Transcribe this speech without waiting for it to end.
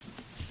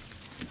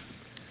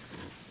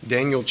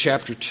Daniel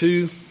chapter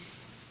 2.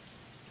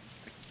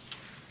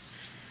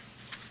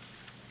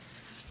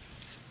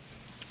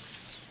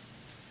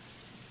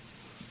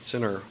 It's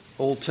in our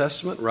Old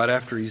Testament, right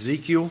after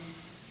Ezekiel.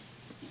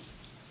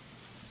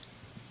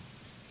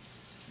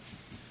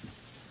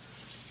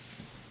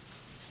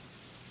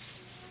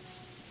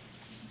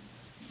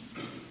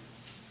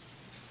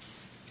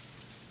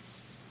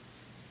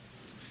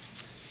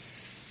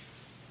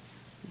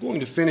 We're going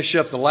to finish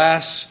up the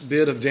last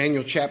bit of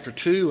Daniel chapter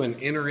 2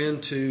 and enter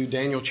into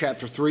Daniel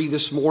chapter 3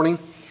 this morning.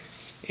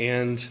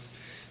 And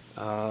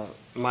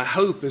my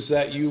hope is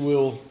that you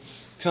will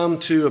come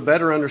to a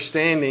better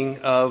understanding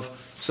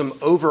of some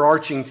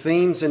overarching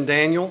themes in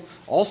Daniel,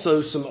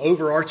 also some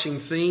overarching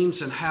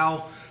themes in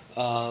how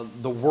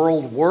the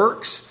world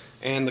works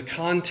and the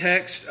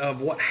context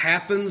of what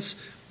happens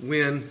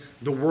when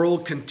the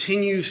world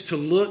continues to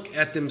look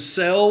at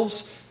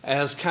themselves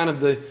as kind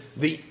of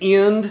the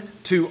end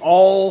to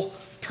all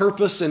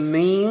purpose and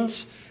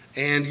means.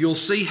 And you'll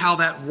see how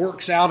that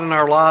works out in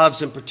our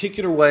lives in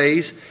particular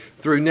ways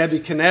through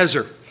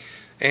Nebuchadnezzar.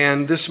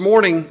 And this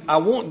morning, I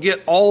won't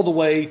get all the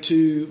way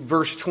to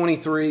verse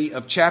 23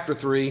 of chapter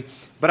 3,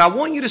 but I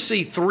want you to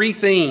see three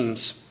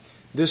themes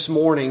this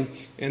morning,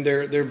 and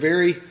they're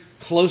very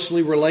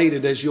closely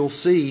related, as you'll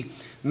see.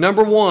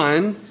 Number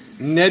one,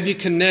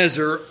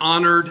 Nebuchadnezzar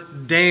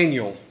honored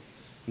Daniel.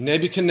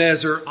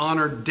 Nebuchadnezzar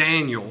honored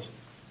Daniel.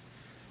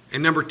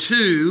 And number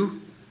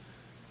two,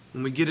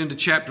 when we get into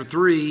chapter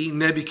 3,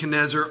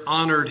 Nebuchadnezzar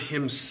honored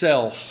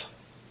himself.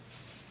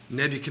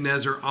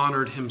 Nebuchadnezzar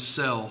honored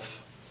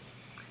himself.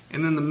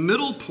 And then the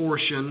middle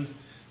portion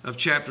of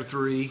chapter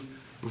 3,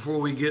 before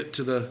we get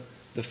to the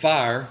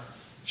fire,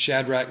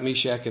 Shadrach,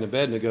 Meshach, and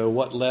Abednego,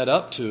 what led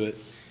up to it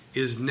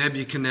is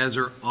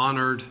Nebuchadnezzar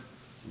honored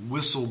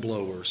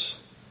whistleblowers.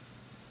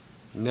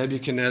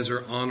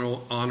 Nebuchadnezzar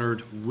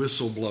honored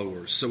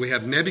whistleblowers. So we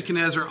have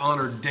Nebuchadnezzar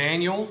honored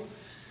Daniel,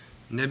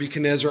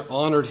 Nebuchadnezzar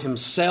honored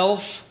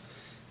himself,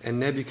 and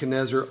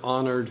Nebuchadnezzar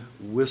honored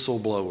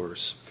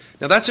whistleblowers.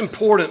 Now that's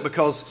important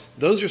because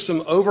those are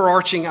some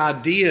overarching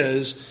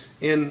ideas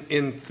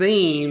in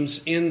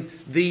themes in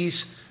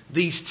these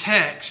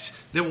texts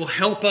that will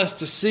help us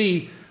to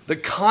see the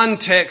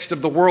context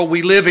of the world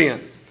we live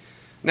in.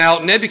 Now,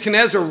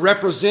 Nebuchadnezzar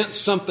represents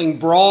something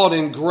broad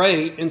and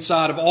great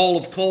inside of all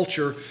of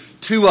culture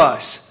to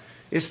us.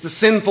 It's the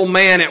sinful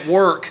man at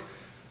work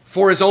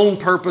for his own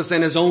purpose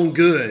and his own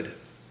good.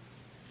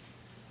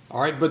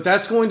 All right, but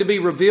that's going to be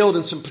revealed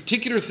in some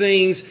particular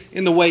things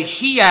in the way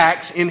he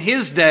acts in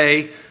his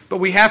day, but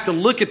we have to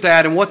look at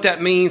that and what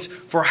that means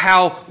for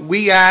how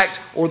we act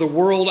or the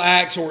world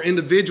acts or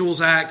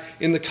individuals act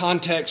in the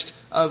context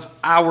of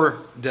our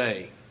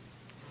day.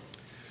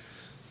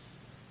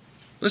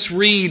 Let's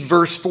read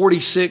verse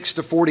 46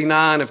 to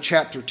 49 of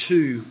chapter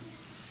 2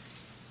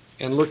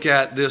 and look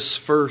at this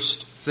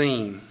first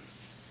theme.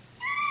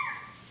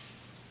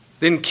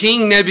 Then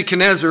King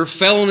Nebuchadnezzar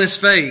fell on his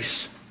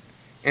face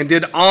and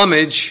did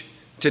homage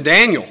to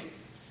Daniel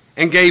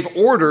and gave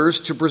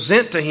orders to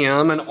present to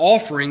him an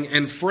offering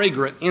and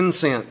fragrant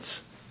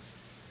incense.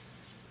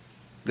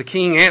 The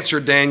king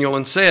answered Daniel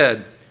and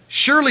said,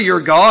 "Surely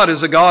your God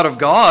is a God of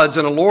gods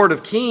and a Lord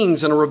of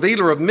kings and a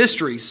revealer of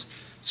mysteries,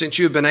 since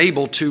you have been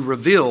able to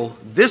reveal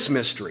this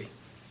mystery."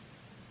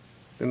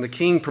 Then the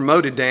king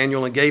promoted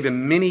Daniel and gave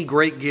him many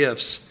great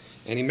gifts,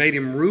 and he made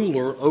him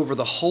ruler over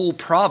the whole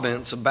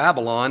province of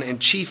Babylon and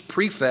chief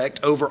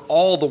prefect over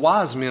all the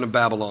wise men of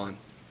Babylon.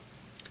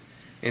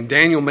 And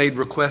Daniel made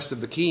request of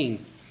the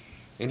king,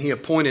 and he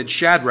appointed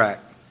Shadrach,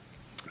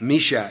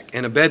 Meshach,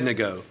 and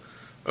Abednego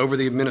over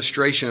the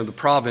administration of the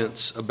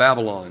province of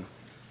Babylon,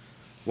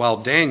 while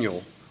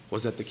Daniel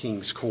was at the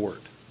king's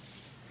court.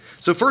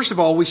 So first of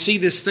all, we see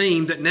this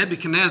theme that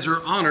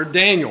Nebuchadnezzar honored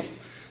Daniel.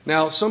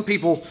 Now, some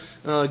people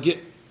get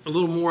a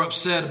little more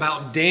upset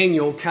about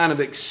Daniel kind of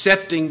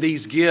accepting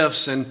these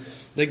gifts, and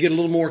they get a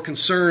little more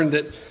concerned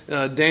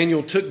that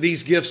Daniel took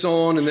these gifts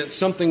on and that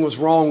something was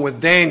wrong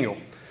with Daniel.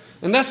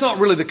 And that's not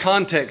really the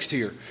context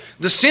here.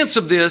 The sense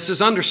of this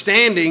is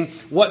understanding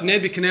what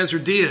Nebuchadnezzar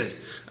did.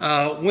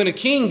 When a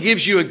king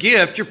gives you a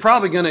gift, you're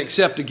probably going to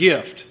accept a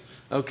gift.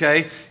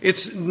 Okay?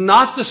 It's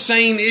not the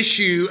same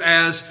issue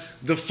as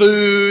the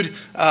food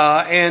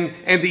and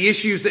the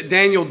issues that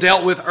Daniel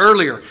dealt with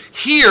earlier.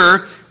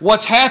 Here,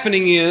 what's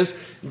happening is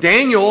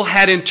Daniel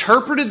had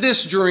interpreted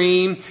this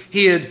dream.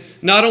 He had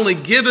not only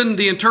given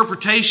the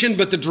interpretation,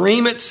 but the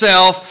dream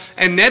itself.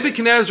 And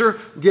Nebuchadnezzar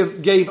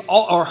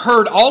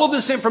heard all of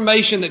this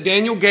information that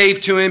Daniel gave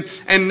to him.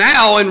 And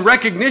now, in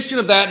recognition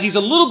of that, he's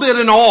a little bit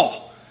in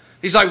awe.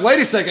 He's like, wait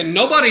a second,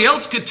 nobody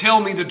else could tell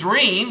me the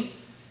dream,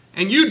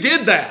 and you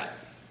did that.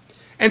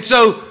 And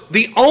so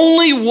the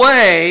only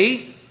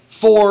way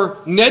for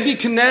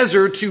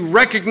Nebuchadnezzar to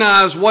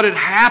recognize what had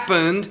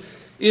happened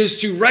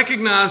is to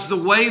recognize the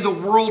way the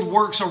world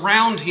works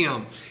around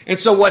him. And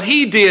so what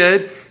he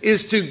did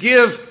is to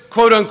give,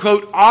 quote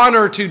unquote,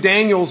 honor to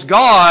Daniel's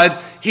God.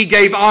 He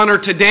gave honor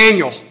to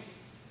Daniel.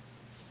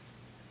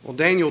 Well,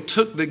 Daniel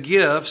took the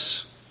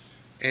gifts,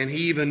 and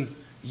he even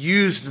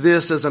used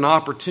this as an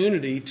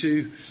opportunity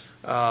to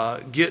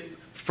get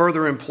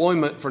further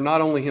employment for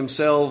not only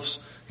himself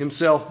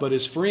but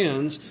his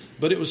friends,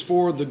 but it was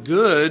for the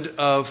good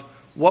of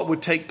what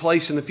would take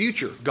place in the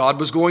future. God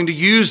was going to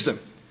use them.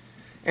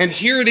 And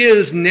here it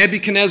is,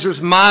 Nebuchadnezzar's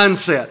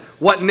mindset.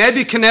 What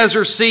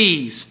Nebuchadnezzar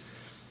sees.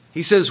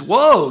 He says,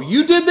 whoa,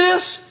 you did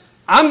this?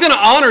 I'm going to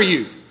honor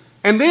you.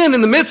 And then in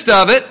the midst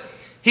of it,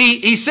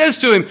 he says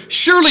to him,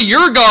 surely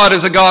your God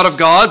is a God of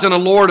gods and a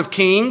Lord of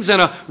kings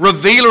and a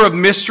revealer of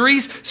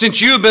mysteries,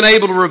 since you have been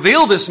able to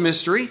reveal this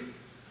mystery.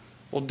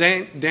 Well,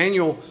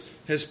 Daniel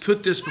has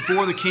put this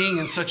before the king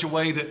in such a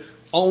way that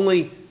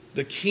only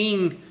the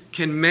king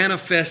can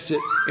manifest it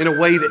in a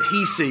way that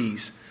he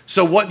sees.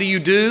 So what do?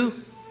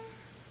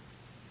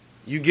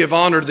 You give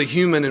honor to the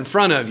human in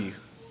front of you.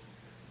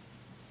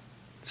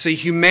 See,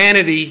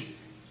 humanity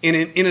in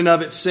and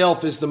of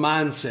itself is the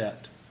mindset.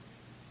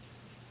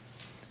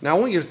 Now, I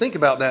want you to think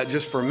about that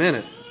just for a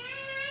minute.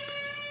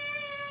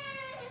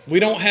 We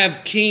don't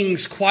have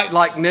kings quite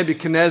like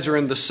Nebuchadnezzar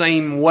in the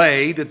same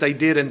way that they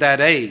did in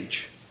that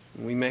age.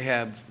 We may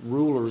have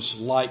rulers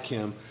like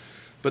him,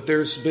 but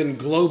there's been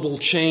global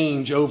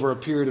change over a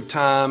period of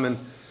time, and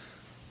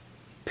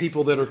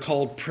people that are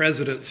called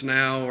presidents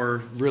now are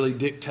really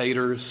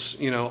dictators,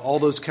 all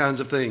those kinds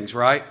of things,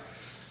 right?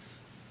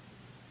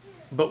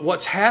 But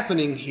what's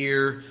happening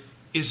here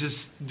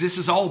is this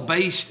is all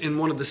based in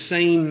one of the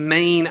same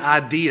main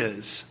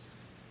ideas.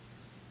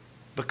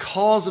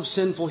 Because of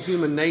sinful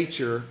human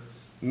nature,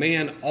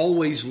 man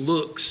always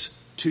looks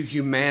to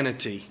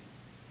humanity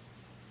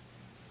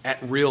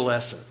at real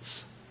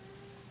essence.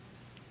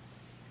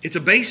 It's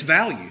a base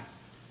value.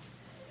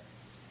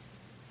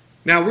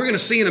 Now, we're going to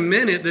see in a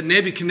minute that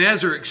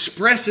Nebuchadnezzar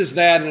expresses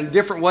that in a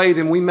different way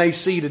than we may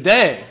see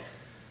today.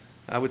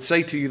 I would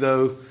say to you,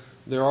 though,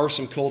 there are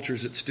some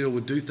cultures that still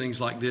would do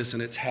things like this,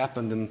 and it's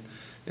happened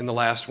in the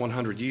last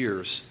 100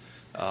 years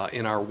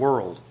in our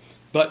world.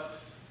 But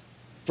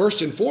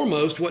first and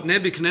foremost, what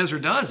Nebuchadnezzar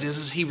does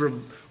is he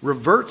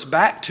reverts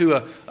back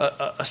to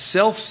a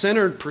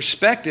self-centered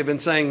perspective and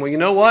saying, well, you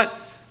know what?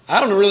 I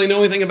don't really know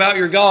anything about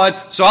your God,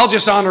 so I'll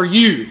just honor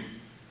you.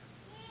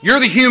 You're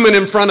the human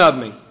in front of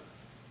me.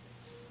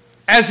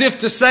 As if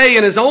to say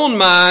in his own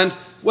mind,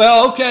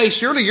 well, okay,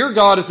 surely your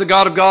God is the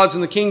God of gods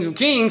and the kings of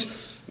kings.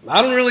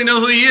 I don't really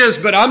know who he is,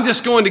 but I'm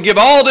just going to give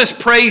all this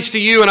praise to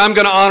you and I'm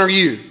going to honor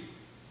you.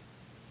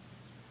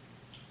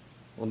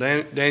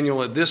 Well,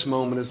 Daniel at this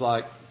moment is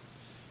like,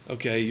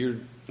 okay, you're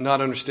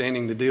not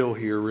understanding the deal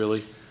here,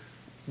 really.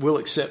 We'll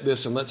accept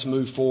this and let's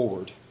move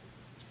forward.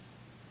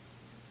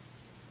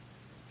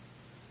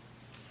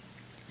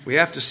 We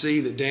have to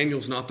see that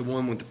Daniel's not the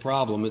one with the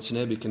problem, it's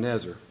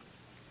Nebuchadnezzar.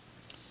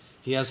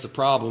 He has the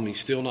problem, he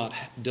still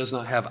does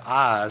not have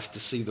eyes to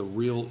see the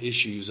real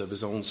issues of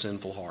his own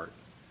sinful heart.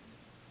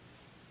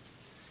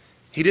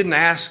 He didn't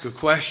ask a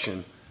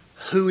question,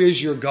 who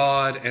is your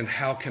God and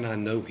how can I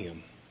know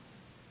him?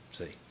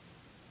 See?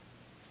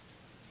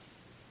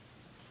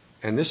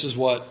 And this is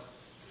what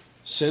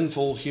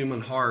sinful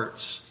human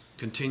hearts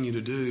continue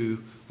to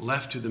do,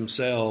 left to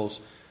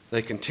themselves.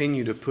 They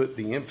continue to put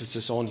the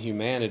emphasis on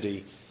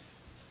humanity,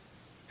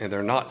 and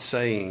they're not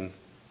saying,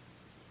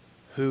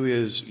 who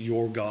is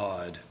your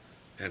God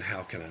and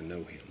how can I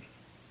know him?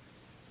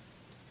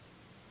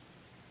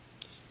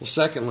 Well,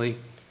 secondly,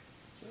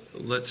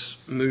 let's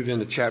move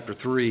into chapter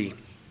 3.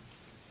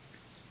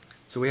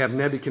 So we have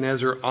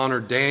Nebuchadnezzar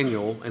honored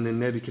Daniel, and then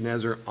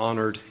Nebuchadnezzar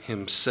honored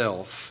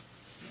himself.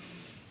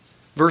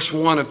 Verse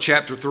 1 of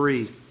chapter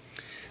 3.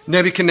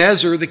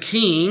 Nebuchadnezzar the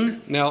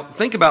king, now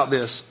think about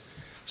this,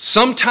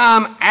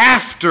 sometime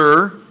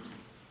after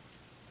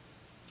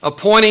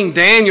appointing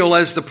Daniel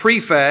as the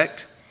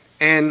prefect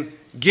and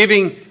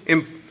giving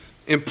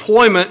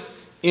employment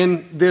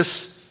in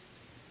this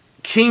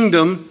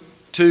kingdom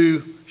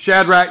to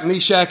Shadrach,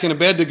 Meshach, and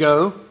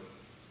Abednego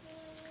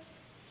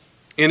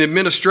in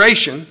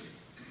administration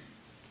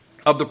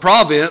of the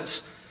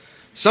province,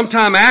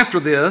 sometime after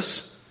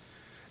this,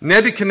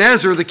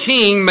 Nebuchadnezzar the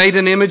king made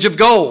an image of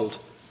gold,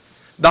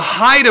 the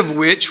height of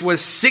which was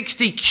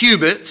 60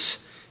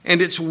 cubits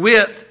and its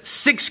width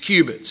 6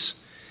 cubits.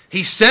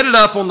 He set it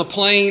up on the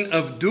plain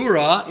of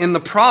Dura in the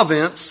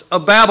province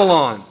of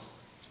Babylon.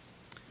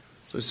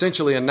 So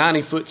essentially a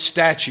 90-foot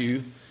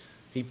statue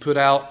he put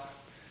out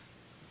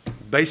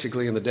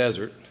basically in the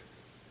desert.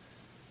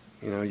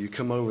 You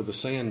come over the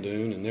sand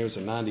dune and there's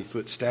a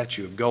 90-foot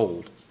statue of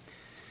gold.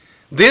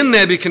 Then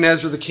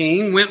Nebuchadnezzar the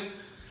king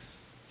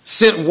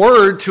sent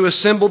word to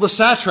assemble the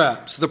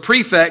satraps, the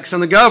prefects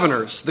and the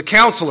governors, the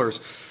counselors.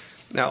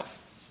 Now,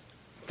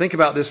 think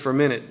about this for a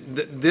minute.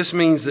 This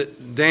means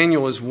that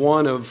Daniel is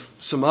one of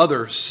some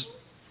other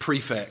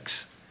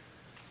prefects.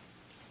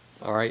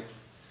 All right?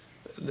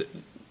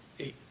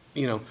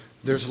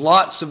 There's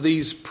lots of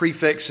these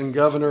prefects and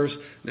governors.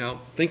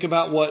 Now, think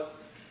about what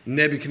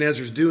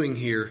Nebuchadnezzar's doing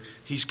here.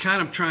 He's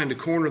kind of trying to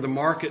corner the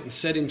market and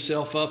set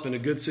himself up in a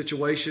good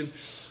situation.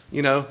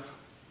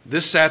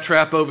 This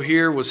satrap over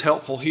here was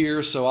helpful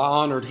here, so I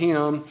honored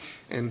him.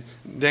 And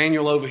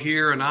Daniel over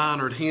here, and I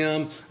honored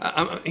him.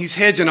 He's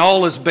hedging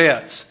all his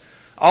bets.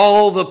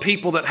 all the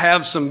people that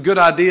have some good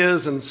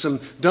ideas and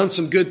done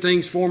some good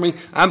things for me,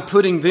 I'm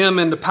putting them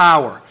into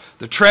power.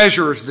 The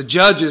treasurers, the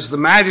judges, the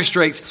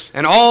magistrates,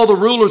 and all the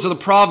rulers of the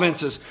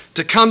provinces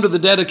to come to the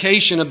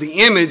dedication of the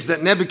image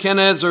that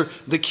Nebuchadnezzar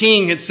the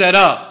king had set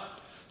up.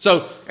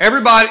 So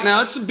everybody,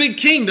 now it's a big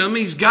kingdom.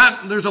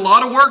 There's a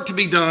lot of work to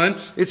be done.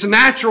 It's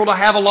natural to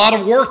have a lot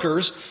of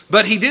workers,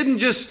 but he didn't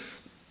just,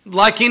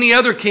 like any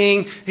other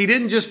king, he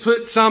didn't just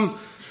put some,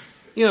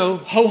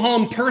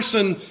 ho-hum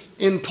person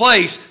in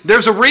place.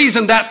 There's a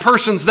reason that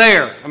person's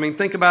there. I mean,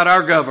 think about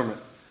our government.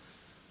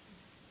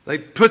 They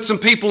put some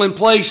people in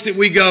place that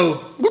we go,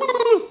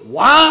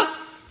 why?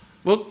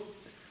 Well,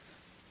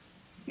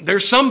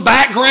 there's some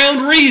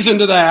background reason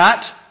to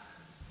that.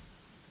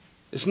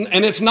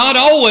 And it's not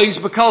always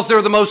because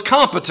they're the most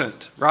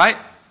competent, right?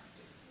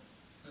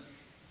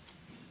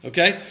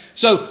 Okay?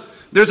 So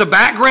there's a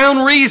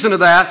background reason to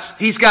that.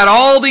 He's got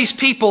all these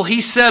people he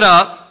set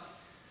up.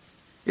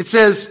 It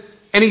says,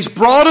 and he's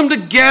brought them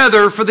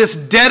together for this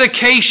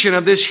dedication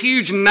of this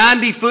huge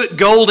 90-foot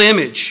gold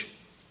image.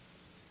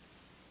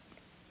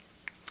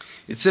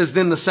 It says,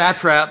 then the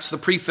satraps, the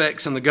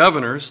prefects, and the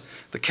governors,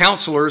 the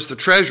counselors, the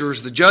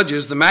treasurers, the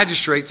judges, the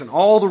magistrates, and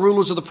all the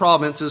rulers of the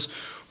provinces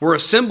were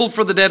assembled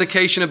for the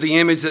dedication of the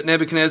image that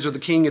Nebuchadnezzar the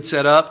king had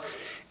set up.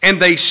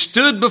 And they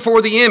stood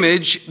before the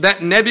image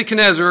that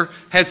Nebuchadnezzar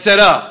had set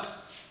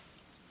up.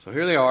 So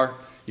here they are.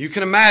 You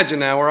can imagine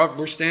now,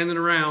 we're standing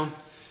around,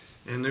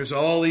 and there's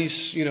all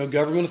these,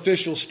 government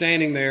officials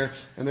standing there,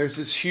 and there's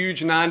this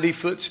huge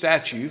 90-foot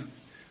statue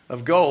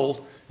of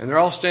gold, and they're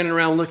all standing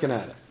around looking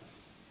at it.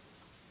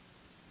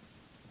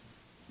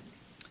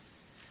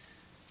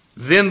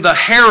 Then the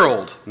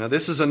herald. Now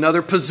this is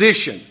another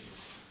position.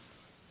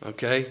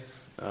 Okay?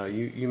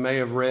 You may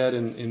have read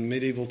in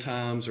medieval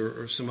times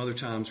or some other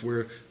times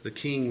where the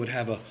king would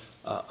have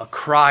a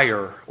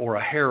crier or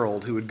a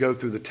herald who would go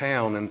through the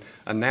town and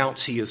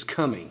announce he is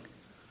coming.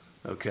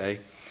 Okay?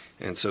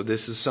 And so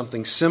this is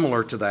something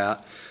similar to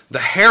that. The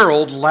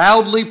herald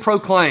loudly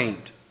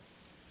proclaimed,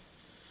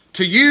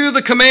 "To you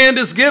the command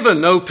is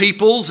given, O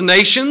peoples,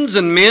 nations,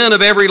 and men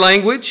of every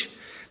language,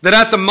 that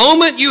at the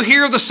moment you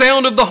hear the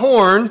sound of the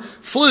horn,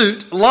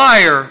 flute,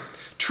 lyre,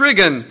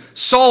 trigon,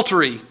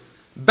 psaltery,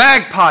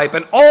 bagpipe,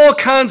 and all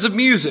kinds of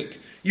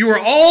music, you are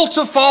all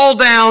to fall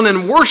down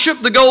and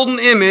worship the golden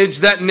image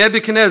that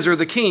Nebuchadnezzar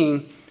the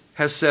king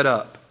has set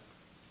up.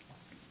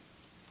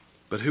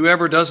 But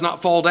whoever does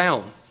not fall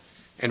down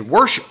and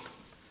worship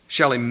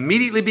shall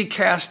immediately be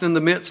cast in the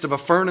midst of a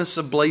furnace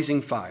of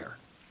blazing fire."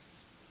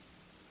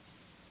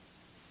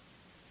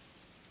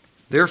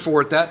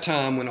 Therefore, at that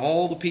time, when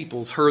all the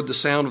peoples heard the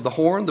sound of the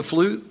horn, the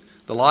flute,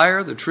 the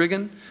lyre, the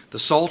trigon, the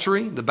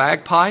psaltery, the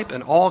bagpipe,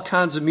 and all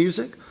kinds of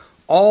music,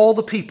 all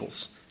the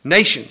peoples,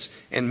 nations,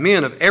 and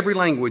men of every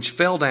language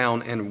fell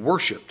down and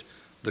worshipped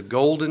the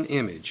golden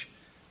image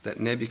that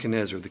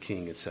Nebuchadnezzar the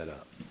king had set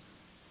up.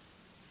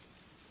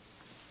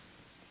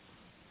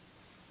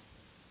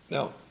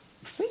 Now,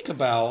 think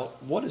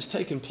about what has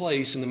taken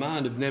place in the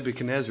mind of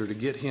Nebuchadnezzar to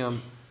get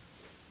him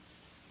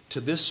to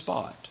this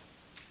spot.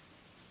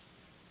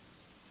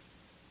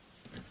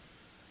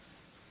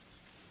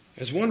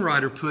 As one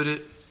writer put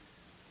it,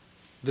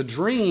 the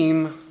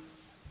dream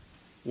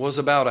was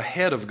about a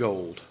head of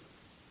gold.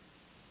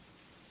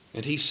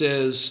 And he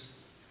says,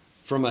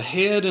 from a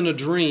head in a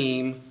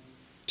dream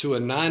to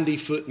a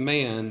 90-foot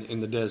man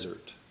in the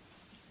desert.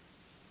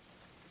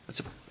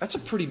 That's a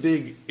pretty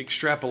big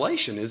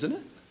extrapolation, isn't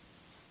it?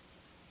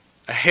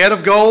 A head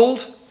of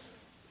gold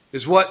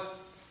is what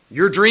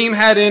your dream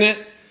had in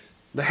it.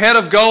 The head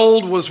of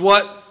gold was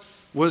what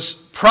was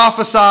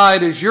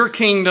prophesied as your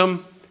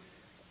kingdom.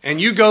 And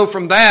you go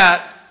from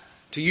that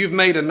to you've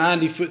made a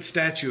 90-foot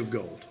statue of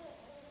gold.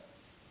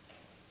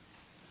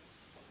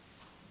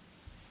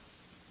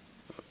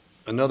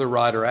 Another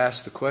writer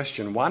asked the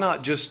question, why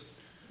not just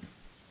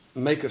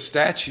make a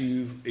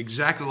statue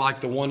exactly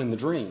like the one in the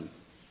dream?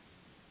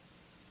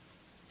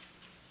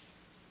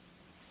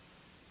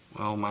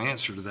 Well, my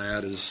answer to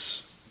that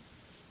is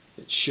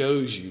it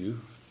shows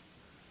you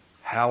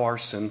how our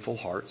sinful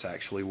hearts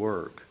actually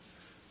work.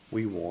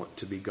 We want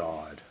to be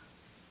God.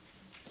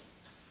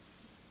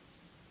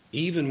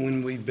 Even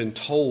when we've been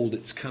told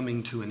it's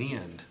coming to an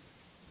end,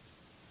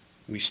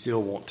 we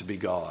still want to be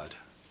God.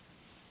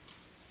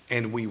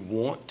 And we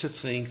want to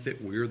think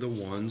that we're the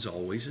ones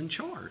always in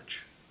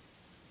charge.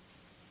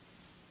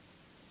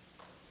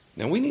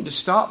 Now we need to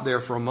stop there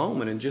for a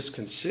moment and just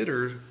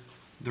consider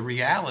the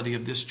reality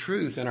of this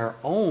truth in our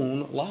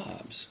own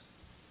lives.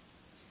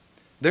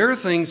 There are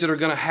things that are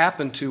going to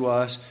happen to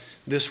us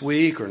this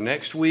week or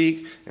next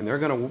week, and they're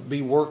going to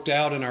be worked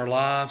out in our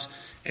lives.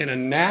 And a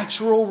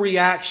natural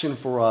reaction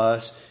for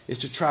us is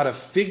to try to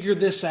figure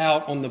this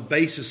out on the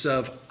basis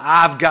of,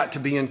 I've got to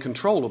be in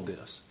control of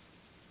this.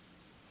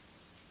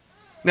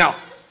 Now,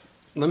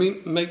 let me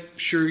make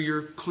sure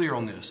you're clear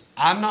on this.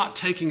 I'm not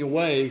taking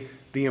away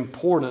the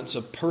importance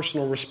of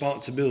personal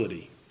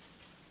responsibility.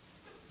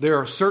 There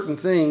are certain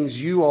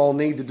things you all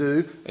need to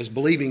do. As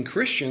believing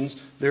Christians,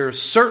 there are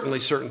certainly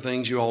certain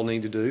things you all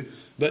need to do.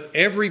 But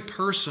every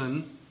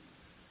person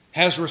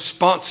has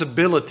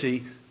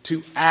responsibility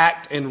to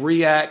act and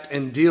react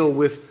and deal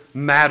with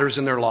matters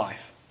in their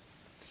life.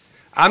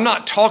 I'm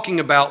not talking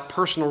about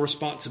personal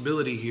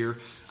responsibility here.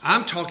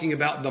 I'm talking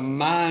about the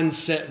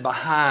mindset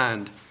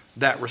behind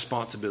that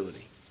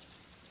responsibility.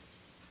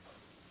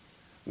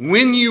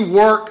 When you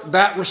work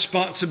that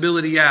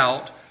responsibility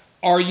out,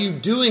 are you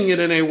doing it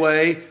in a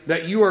way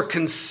that you are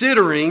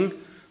considering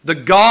the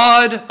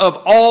God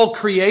of all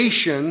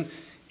creation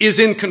is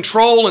in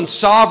control and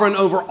sovereign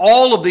over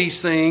all of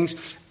these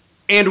things,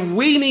 and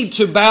we need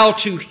to bow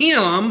to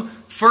Him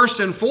first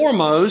and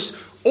foremost?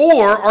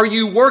 Or are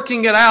you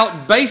working it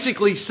out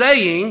basically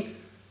saying,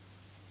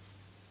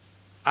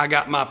 I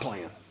got my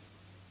plan,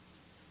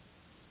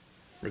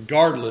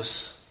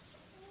 regardless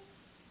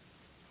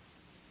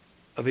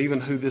of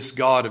even who this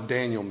God of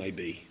Daniel may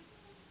be?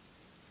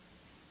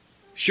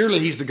 Surely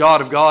He's the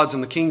God of gods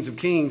and the kings of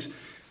kings.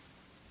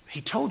 He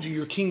told you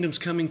your kingdom's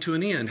coming to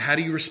an end. How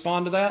do you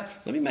respond to that?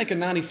 Let me make a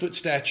 90-foot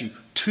statue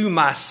to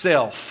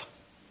myself.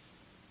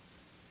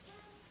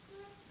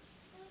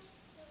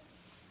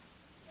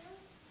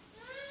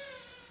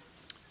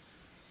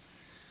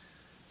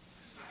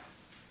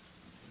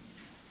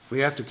 We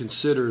have to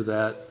consider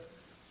that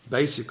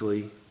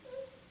basically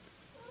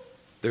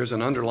there's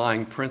an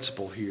underlying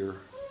principle here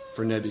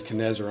for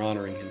Nebuchadnezzar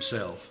honoring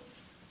himself.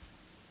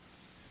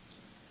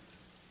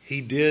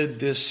 He did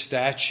this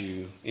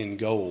statue in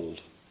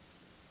gold,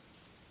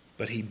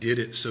 but he did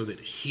it so that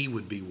he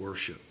would be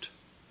worshipped.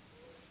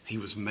 He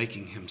was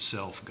making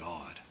himself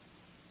God.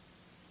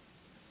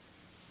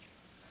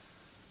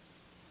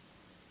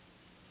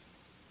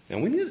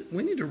 And we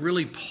need to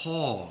really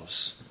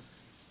pause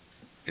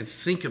and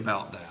think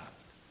about that.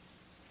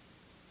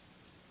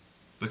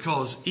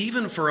 Because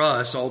even for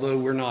us, although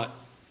we're not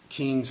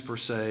kings per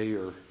se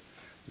or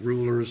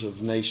rulers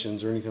of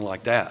nations or anything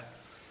like that,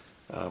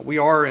 we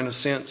are, in a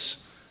sense,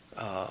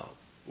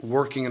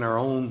 working in our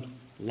own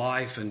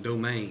life and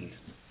domain,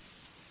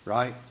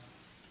 right?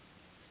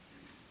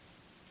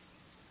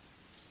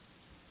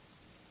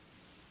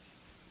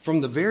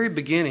 From the very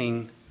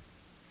beginning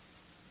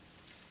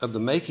of the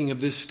making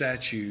of this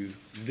statue,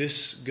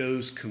 this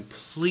goes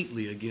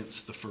completely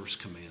against the first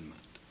commandment.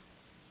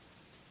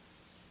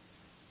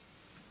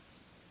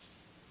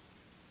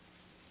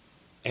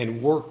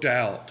 And worked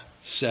out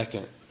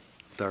second,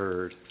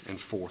 third, and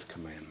fourth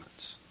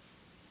commandments.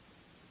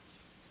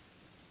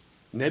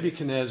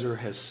 Nebuchadnezzar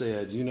has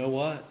said, you know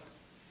what?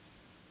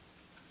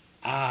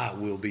 I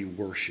will be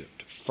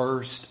worshipped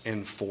first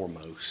and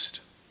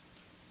foremost.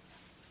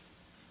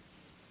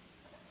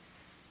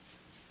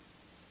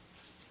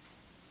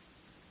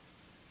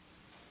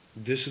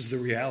 This is the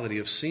reality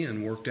of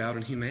sin worked out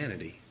in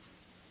humanity.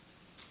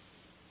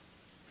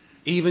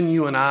 Even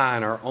you and I,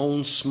 in our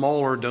own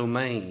smaller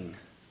domain,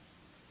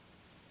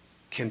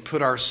 can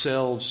put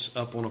ourselves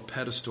up on a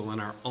pedestal in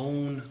our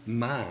own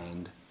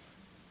mind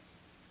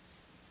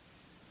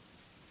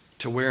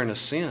to where, in a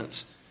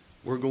sense,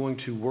 we're going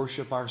to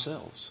worship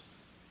ourselves.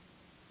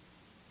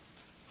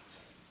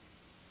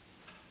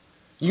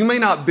 You may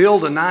not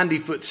build a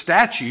 90-foot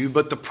statue,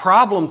 but the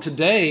problem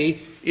today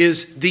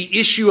is the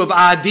issue of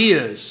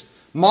ideas.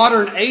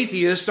 Modern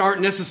atheists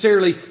aren't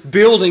necessarily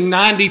building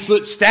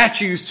 90-foot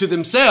statues to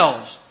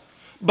themselves.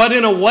 But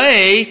in a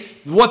way,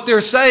 what they're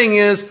saying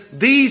is,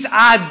 these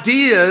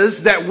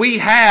ideas that we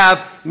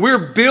have,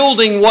 we're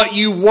building what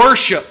you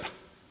worship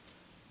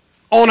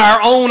on our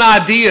own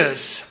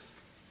ideas.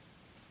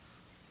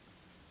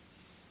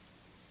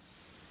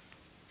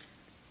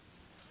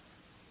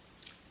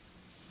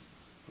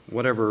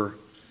 Whatever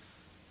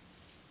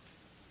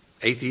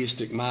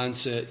atheistic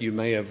mindset you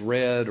may have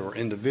read, or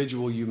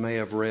individual you may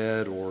have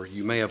read, or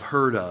you may have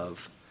heard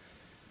of,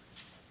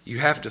 you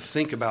have to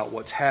think about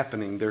what's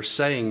happening. They're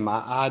saying, my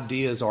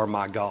ideas are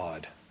my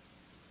God.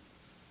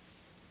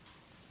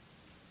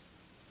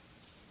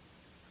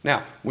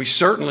 Now, we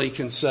certainly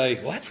can say,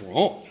 well, that's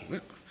wrong.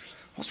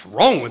 What's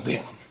wrong with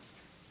them?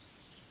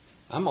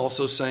 I'm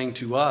also saying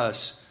to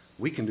us,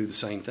 we can do the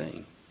same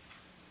thing.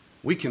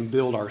 We can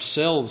build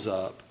ourselves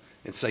up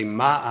and say,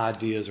 my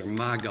ideas are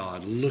my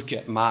God. Look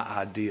at my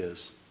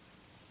ideas.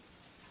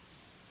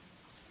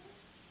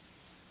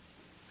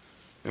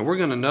 And we're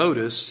going to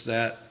notice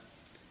that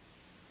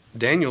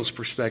Daniel's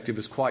perspective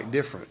is quite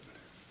different.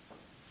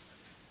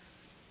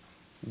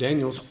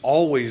 Daniel's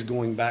always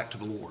going back to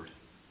the Lord.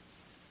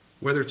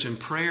 Whether it's in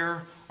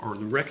prayer or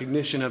in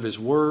recognition of His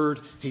Word,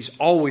 he's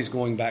always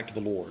going back to the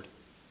Lord.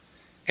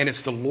 And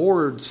it's the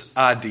Lord's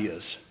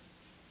ideas.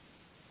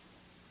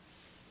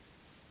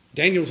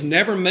 Daniel's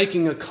never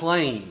making a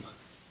claim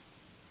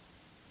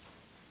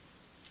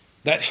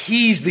that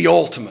he's the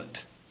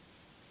ultimate,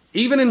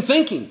 even in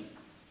thinking.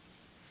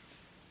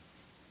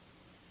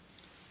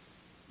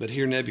 But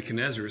here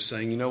Nebuchadnezzar is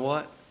saying, you know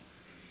what?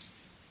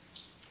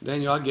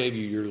 Daniel, I gave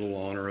you your little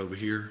honor over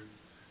here,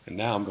 and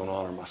now I'm going to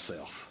honor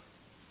myself.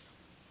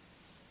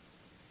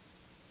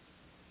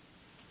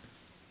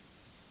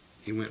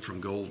 He went from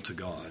gold to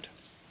God.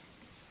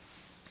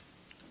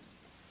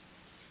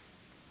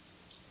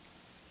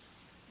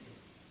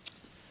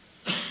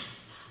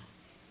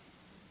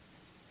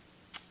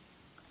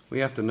 we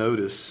have to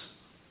notice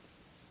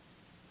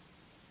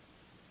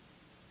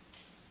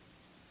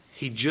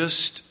he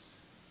just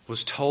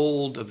was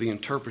told of the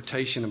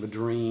interpretation of a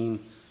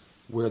dream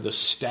where the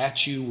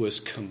statue was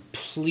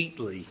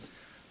completely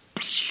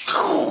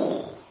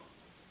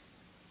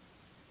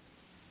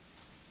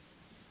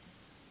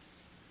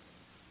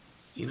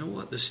You know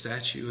what the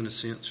statue, in a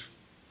sense,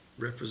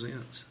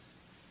 represents?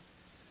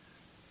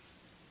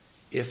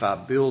 If I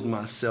build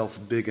myself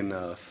big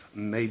enough,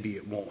 maybe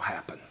it won't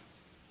happen.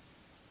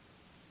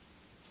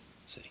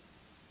 See?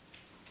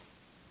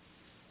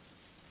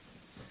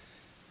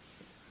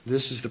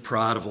 This is the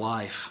pride of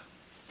life.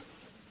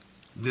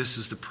 This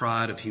is the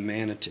pride of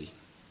humanity.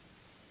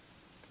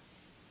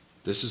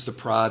 This is the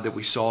pride that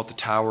we saw at the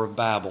Tower of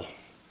Babel.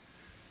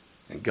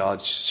 And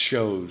God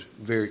showed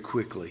very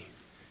quickly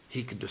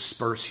He could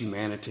disperse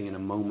humanity in a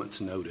moment's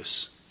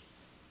notice.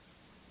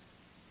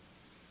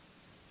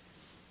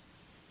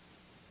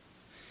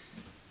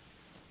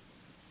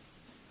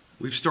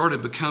 We've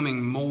started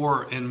becoming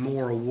more and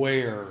more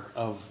aware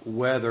of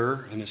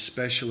weather, and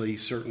especially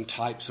certain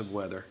types of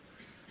weather.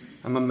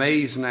 I'm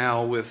amazed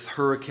now with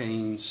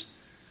hurricanes.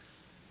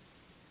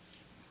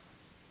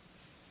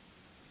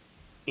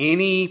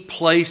 Any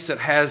place that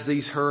has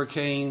these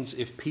hurricanes,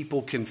 if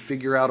people can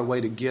figure out a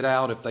way to get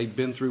out, if they've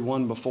been through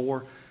one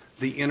before,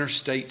 the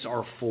interstates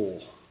are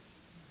full.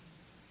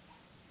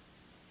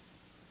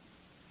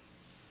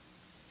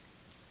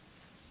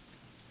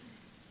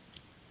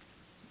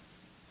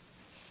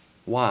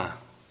 Why?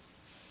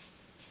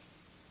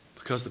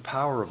 Because the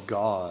power of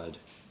God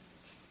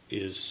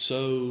is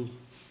so,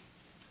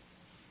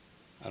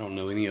 I don't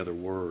know any other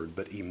word,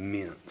 but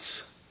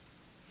immense.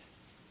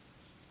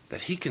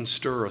 That He can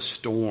stir a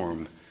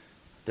storm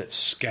that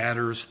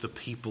scatters the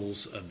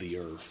peoples of the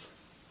earth.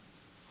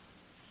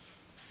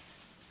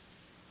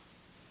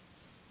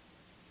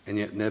 And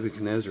yet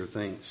Nebuchadnezzar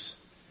thinks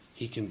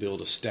he can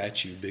build a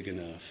statue big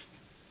enough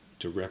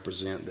to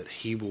represent that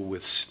he will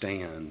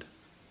withstand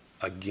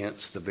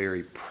against the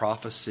very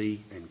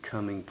prophecy and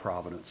coming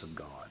providence of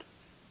God.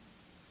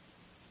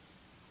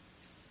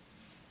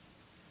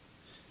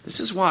 This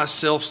is why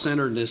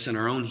self-centeredness in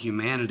our own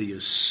humanity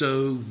is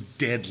so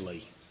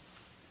deadly.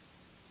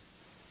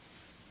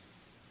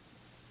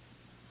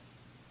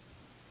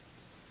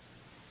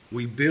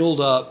 We build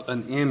up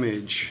an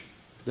image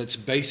that's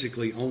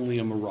basically only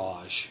a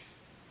mirage.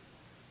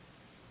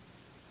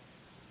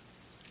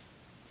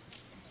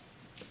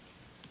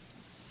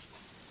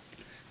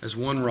 As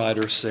one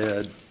writer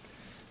said,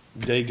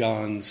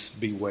 Dagons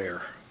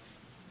beware.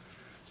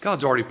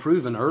 God's already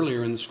proven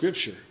earlier in the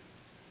Scripture.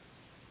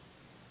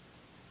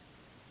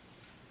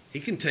 He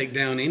can take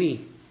down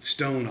any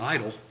stone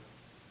idol.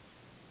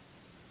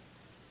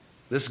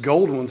 This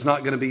gold one's not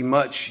going to be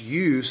much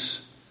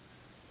use.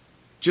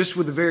 Just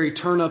with the very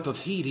turn up of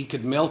heat, he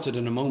could melt it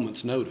in a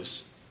moment's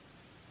notice.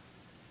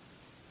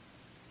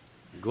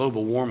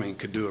 Global warming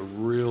could do a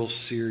real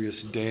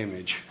serious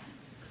damage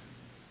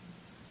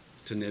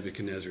to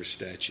Nebuchadnezzar's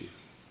statue.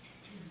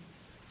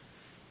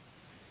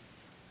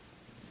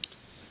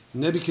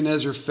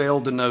 Nebuchadnezzar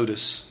failed to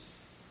notice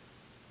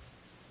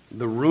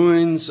the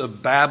ruins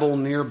of Babel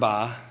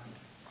nearby,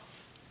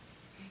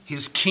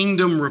 his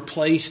kingdom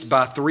replaced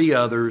by 3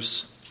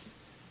 others,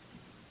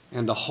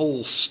 and a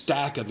whole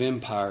stack of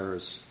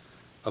empires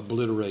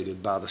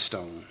obliterated by the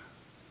stone.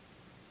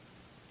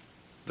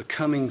 The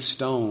coming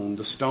stone,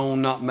 the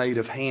stone not made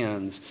of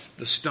hands,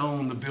 the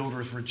stone the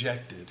builders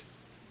rejected,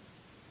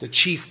 the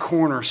chief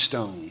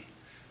cornerstone,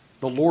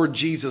 the Lord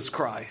Jesus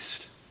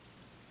Christ,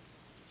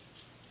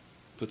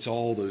 puts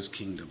all those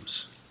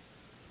kingdoms,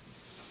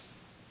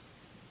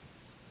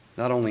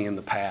 not only in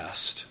the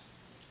past,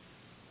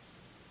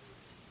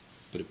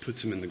 but it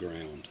puts them in the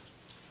ground.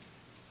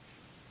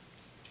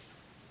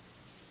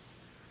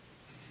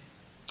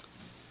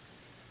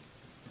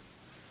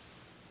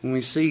 When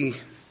we see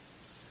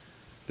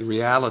the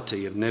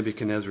reality of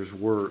Nebuchadnezzar's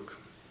work,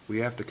 we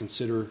have to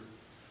consider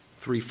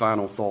 3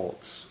 final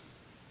thoughts.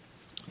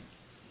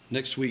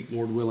 Next week,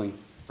 Lord willing,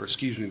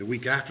 the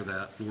week after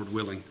that, Lord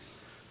willing,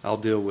 I'll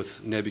deal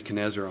with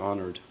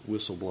Nebuchadnezzar-honored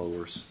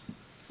whistleblowers.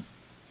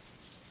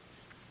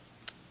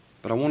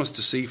 But I want us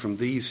to see from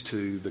these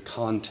 2 the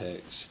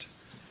context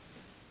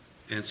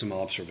and some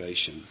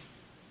observation.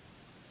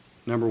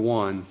 Number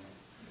 1,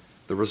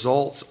 the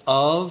results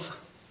of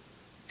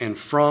and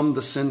from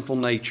the sinful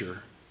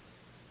nature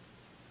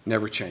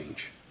never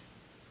change.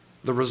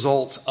 The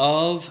results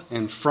of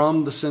and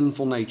from the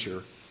sinful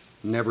nature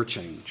never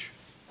change.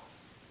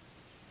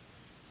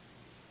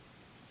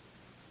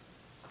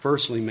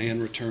 Firstly, man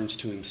returns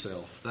to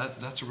himself.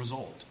 That's a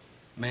result.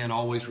 Man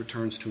always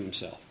returns to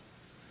himself.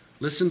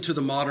 Listen to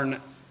the modern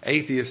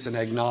atheist and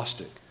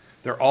agnostic.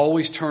 They're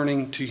always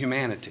turning to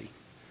humanity.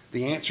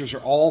 The answers are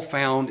all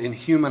found in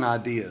human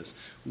ideas.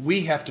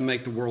 We have to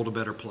make the world a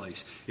better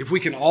place. If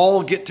we can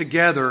all get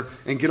together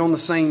and get on the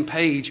same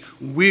page,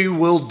 we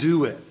will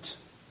do it.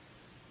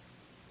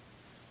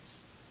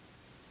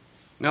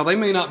 Now, they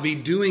may not be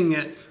doing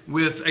it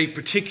with a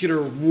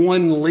particular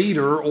 1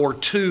 leader or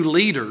 2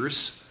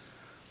 leaders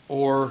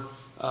or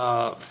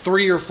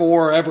 3 or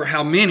 4, ever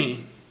how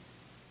many.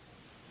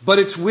 But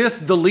it's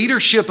with the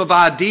leadership of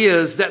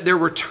ideas that they're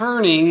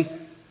returning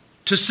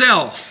to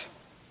self.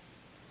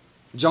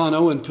 John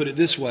Owen put it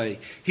this way.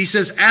 He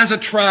says, as a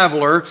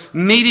traveler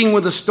meeting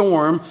with a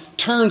storm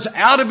turns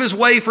out of his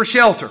way for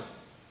shelter,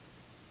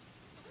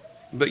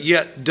 but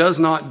yet does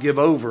not give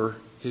over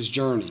his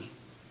journey.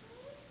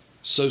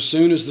 So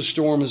soon as the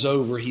storm is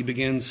over, he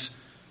begins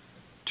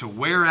to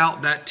wear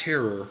out that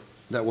terror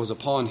that was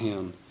upon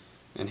him,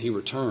 and he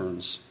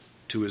returns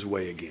to his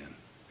way again.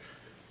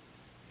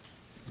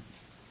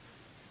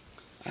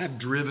 I've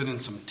driven in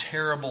some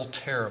terrible,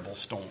 terrible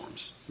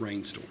storms,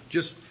 rainstorms,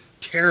 just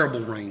terrible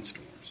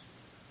rainstorms.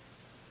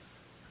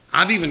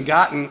 I've even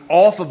gotten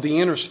off of the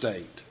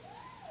interstate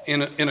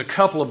in a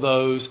couple of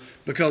those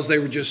because they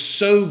were just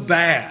so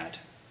bad.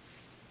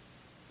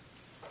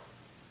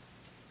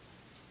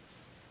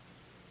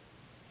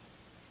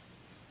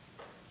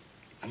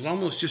 I was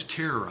almost just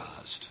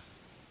terrorized.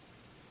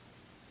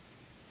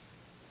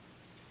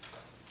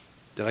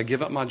 Did I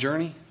give up my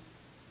journey?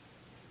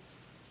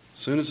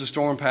 As soon as the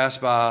storm passed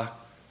by,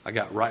 I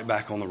got right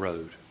back on the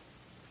road.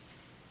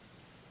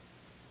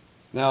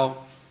 Now,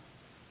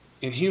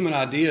 in human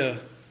idea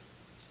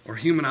or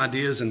human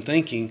ideas and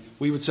thinking,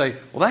 we would say,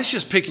 well, that's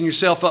just picking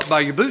yourself up by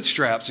your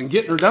bootstraps and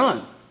getting her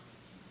done.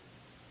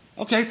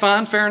 Okay,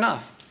 fine, fair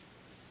enough.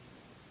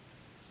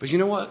 But you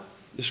know what?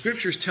 The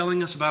Scripture is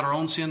telling us about our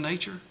own sin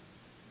nature.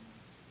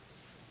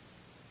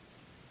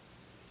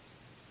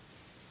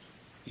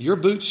 Your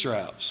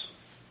bootstraps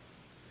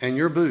and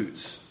your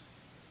boots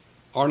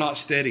are not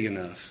steady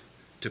enough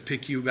to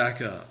pick you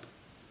back up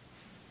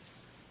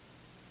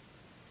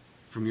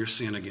from your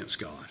sin against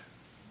God.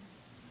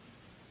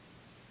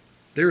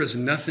 There is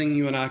nothing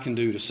you and I can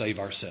do to save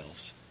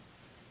ourselves.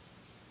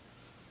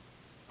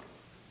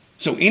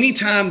 So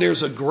anytime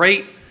there's a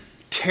great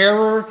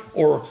terror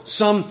or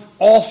some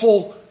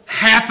awful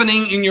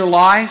happening in your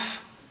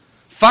life,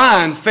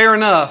 fine, fair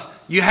enough.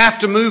 You have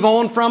to move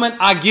on from it.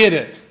 I get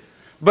it.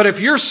 But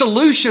if your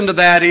solution to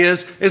that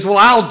is, well,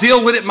 I'll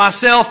deal with it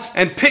myself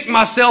and pick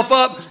myself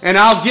up and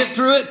I'll get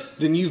through it,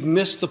 then you've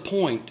missed the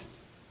point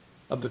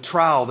of the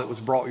trial that was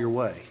brought your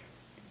way.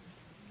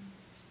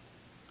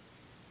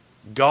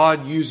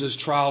 God uses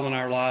trial in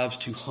our lives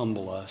to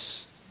humble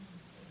us.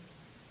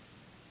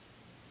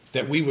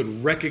 That we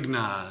would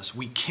recognize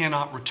we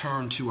cannot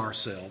return to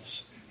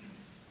ourselves.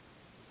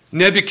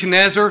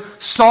 Nebuchadnezzar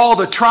saw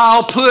the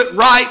trial put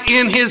right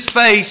in his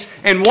face,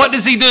 and what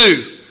does he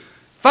do?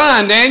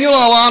 Fine, Daniel,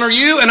 I'll honor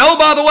you. And oh,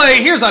 by the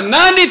way, here's a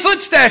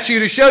 90-foot statue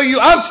to show you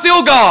I'm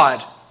still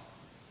God.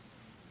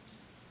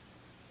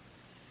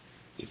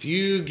 If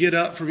you get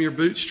up from your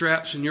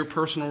bootstraps and your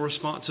personal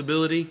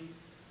responsibility,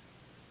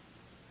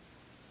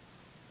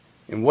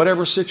 in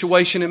whatever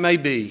situation it may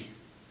be,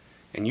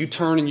 and you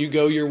turn and you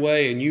go your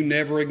way and you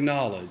never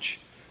acknowledge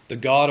the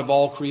God of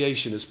all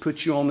creation has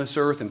put you on this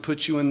earth and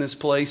put you in this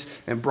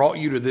place and brought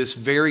you to this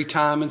very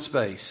time and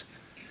space,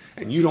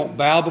 and you don't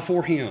bow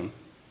before Him,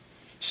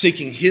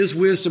 seeking His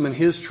wisdom and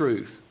His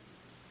truth,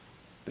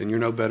 then you're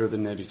no better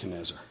than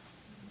Nebuchadnezzar.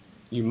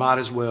 You might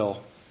as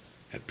well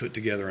have put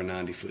together a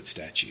 90-foot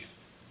statue.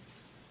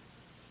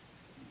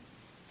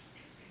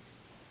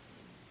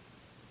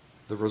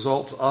 The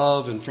results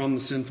of and from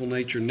the sinful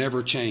nature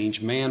never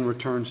change. Man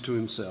returns to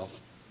himself.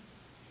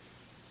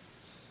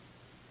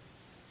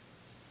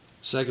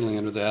 Secondly,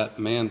 under that,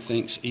 man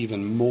thinks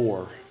even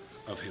more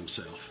of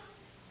himself.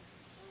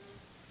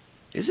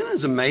 Isn't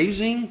it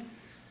amazing?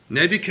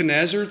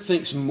 Nebuchadnezzar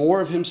thinks more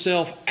of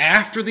himself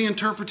after the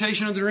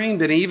interpretation of the dream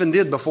than he even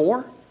did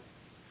before.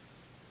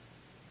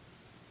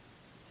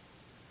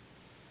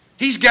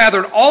 He's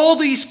gathered all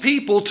these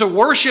people to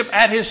worship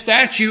at his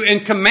statue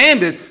and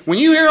commanded, when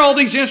you hear all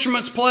these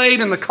instruments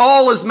played and the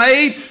call is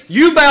made,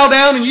 you bow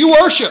down and you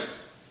worship.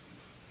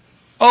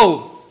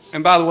 Oh,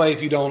 and by the way,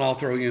 if you don't, I'll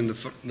throw you in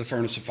the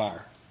furnace of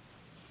fire.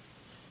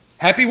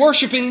 Happy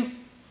worshiping.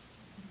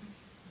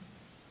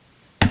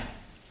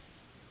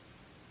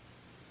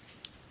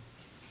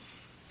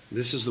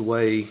 This is the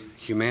way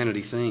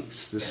humanity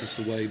thinks. This is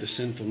the way the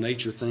sinful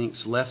nature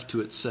thinks, left to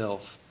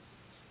itself.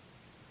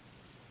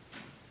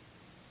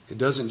 It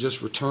doesn't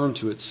just return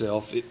to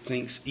itself, it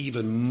thinks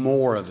even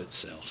more of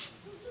itself.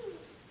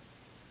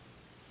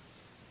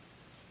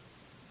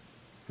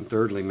 And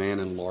thirdly, man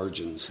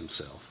enlarges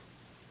himself.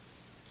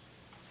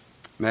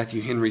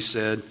 Matthew Henry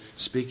said,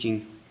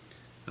 speaking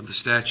of the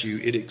statue,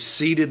 it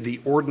exceeded the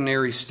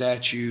ordinary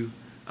statue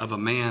of a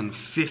man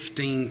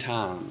 15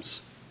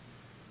 times,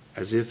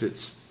 as if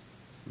its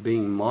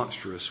being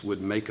monstrous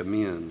would make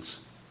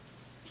amends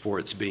for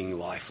its being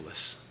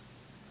lifeless.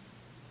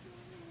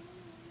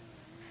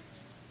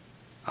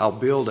 I'll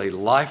build a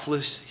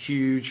lifeless,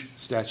 huge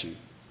statue.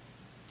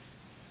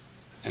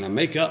 And I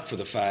make up for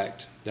the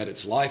fact that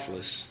it's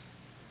lifeless.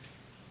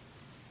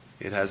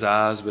 It has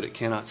eyes, but it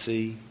cannot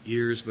see,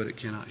 ears, but it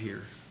cannot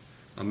hear,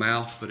 a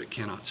mouth, but it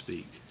cannot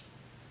speak.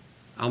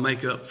 I'll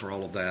make up for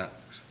all of that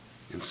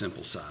in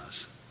simple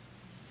size.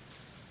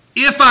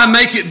 If I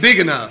make it big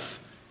enough,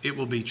 it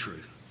will be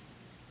true.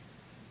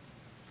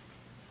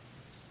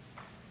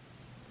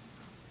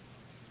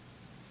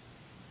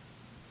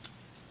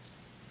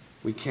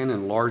 we can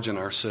enlarge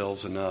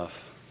ourselves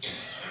enough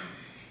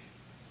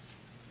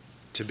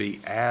to be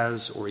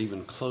as or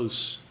even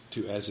close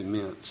to as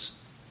immense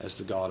as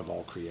the God of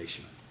all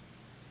creation.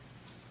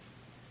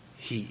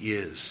 He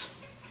is.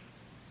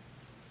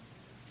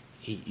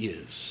 He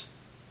is.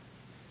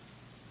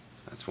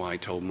 That's why he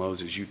told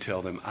Moses, you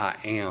tell them, I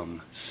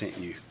am sent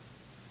you.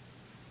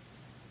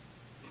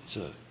 It's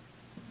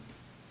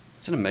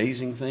an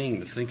amazing thing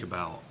to think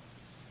about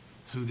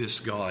who this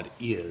God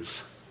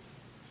is.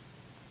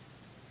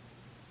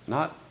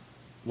 Not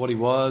what he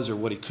was or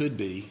what he could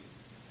be.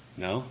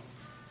 No,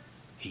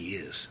 he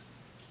is.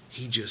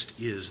 He just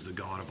is the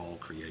God of all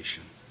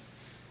creation.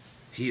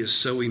 He is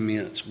so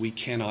immense, we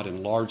cannot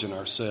enlarge in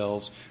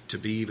ourselves to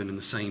be even in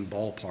the same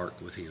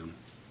ballpark with him.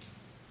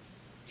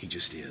 He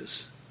just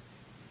is.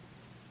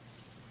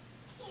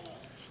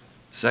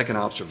 Second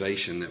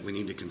observation that we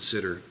need to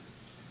consider,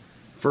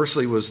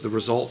 firstly, was the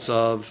results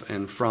of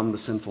and from the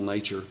sinful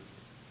nature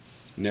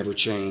never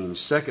change.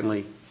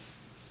 Secondly,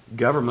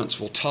 governments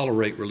will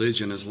tolerate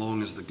religion as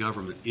long as the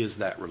government is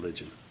that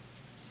religion.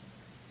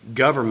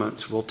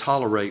 Governments will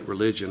tolerate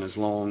religion as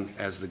long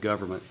as the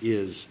government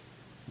is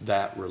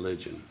that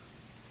religion.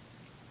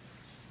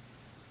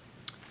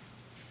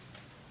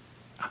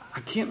 I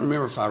can't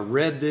remember if I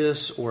read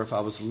this or if I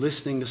was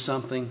listening to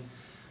something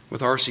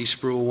with R.C.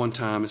 Sproul one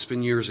time. It's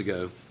been years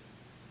ago.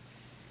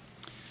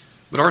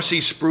 But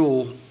R.C.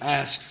 Sproul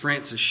asked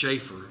Francis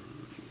Schaeffer,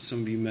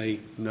 some of you may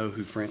know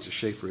who Francis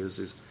Schaeffer is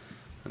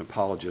an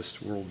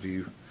apologist,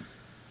 worldview,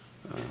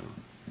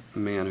 a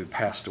man who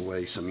passed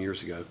away some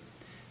years ago.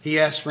 He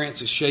asked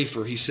Francis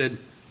Schaeffer, he said,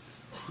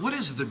 what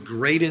is the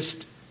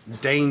greatest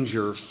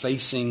danger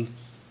facing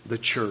the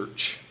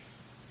church?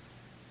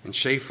 And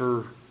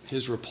Schaeffer,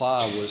 his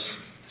reply was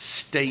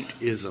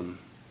stateism.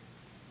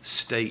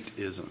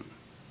 Stateism.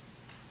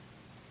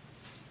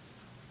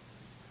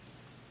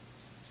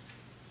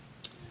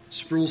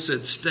 Sproul said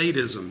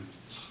stateism,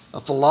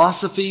 a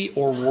philosophy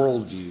or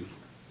worldview,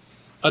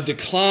 a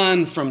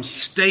decline from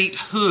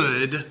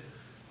statehood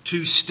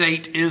to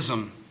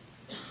stateism,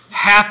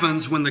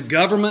 happens when the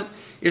government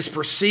is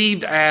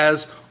perceived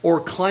as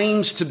or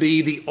claims to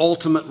be the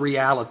ultimate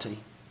reality.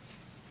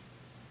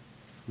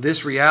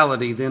 This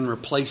reality then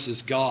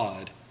replaces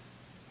God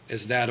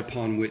as that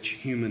upon which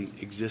human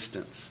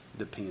existence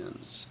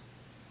depends.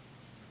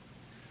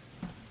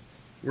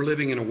 We're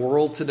living in a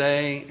world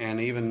today, and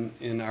even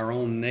in our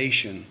own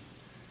nation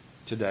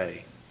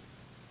today,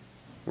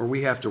 where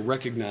we have to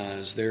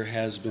recognize there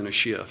has been a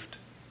shift,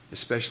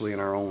 especially in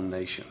our own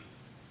nation.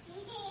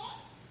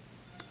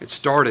 It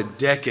started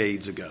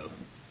decades ago.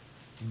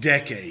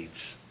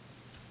 Decades.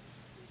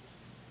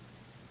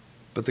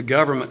 But the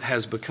government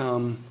has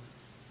become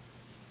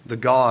the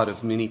God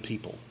of many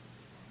people,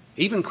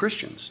 even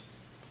Christians.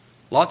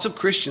 Lots of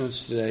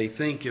Christians today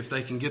think if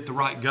they can get the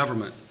right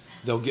government,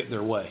 they'll get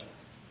their way.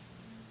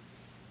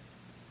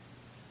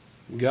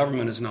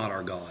 Government is not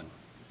our God.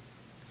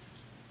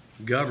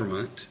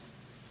 Government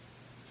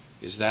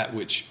is that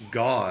which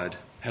God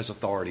has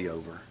authority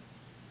over.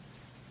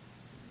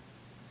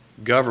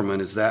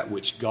 Government is that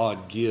which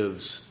God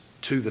gives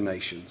to the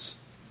nations.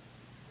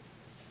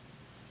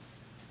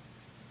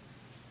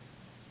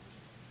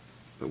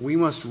 But we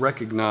must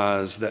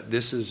recognize that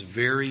this is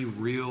very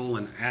real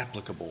and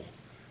applicable.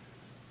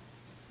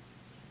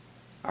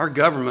 Our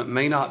government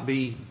may not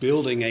be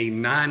building a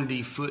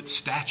 90-foot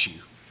statue,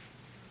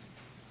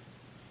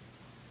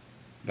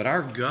 but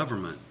our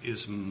government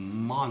is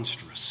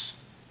monstrous.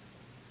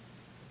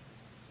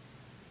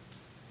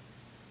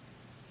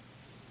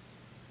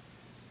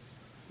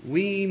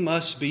 We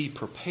must be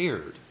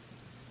prepared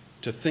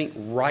to think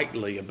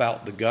rightly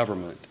about the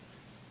government.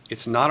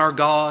 It's not our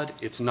God.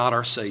 It's not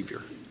our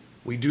Savior.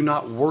 We do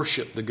not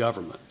worship the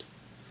government.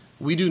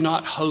 We do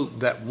not hope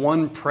that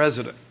one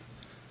president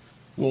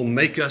will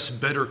make us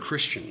better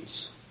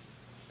Christians.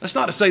 That's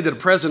not to say that a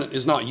president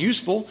is not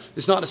useful.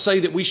 It's not to say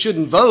that we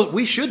shouldn't vote.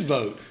 We should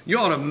vote. You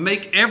ought to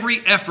make every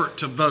effort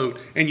to vote,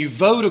 and you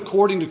vote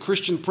according to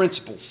Christian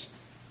principles.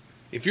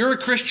 If you're a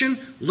Christian,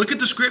 look at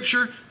the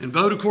Scripture and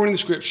vote according to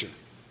Scripture.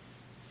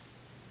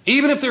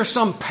 Even if there's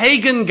some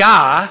pagan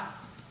guy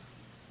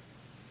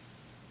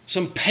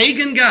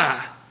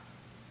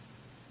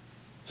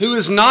who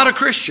is not a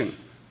Christian,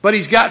 but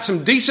he's got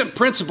some decent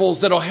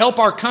principles that'll help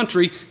our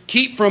country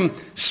keep from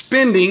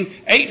spending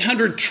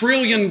 $800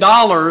 trillion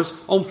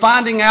on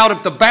finding out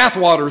if the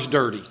bathwater's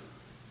dirty.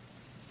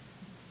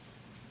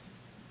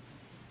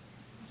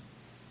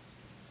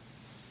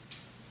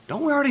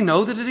 Don't we already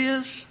know that it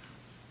is?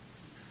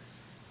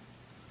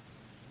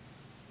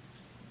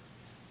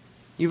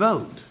 You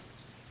vote.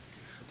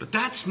 But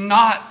that's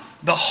not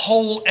the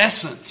whole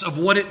essence of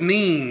what it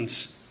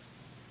means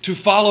to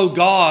follow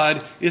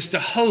God, is to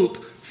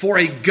hope for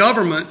a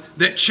government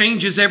that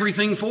changes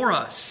everything for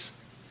us.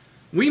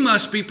 We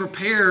must be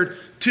prepared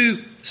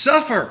to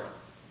suffer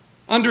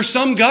under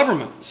some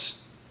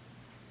governments.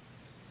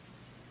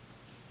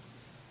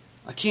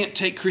 I can't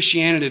take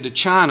Christianity to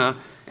China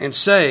and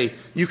say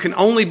you can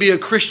only be a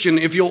Christian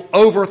if you'll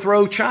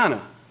overthrow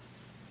China.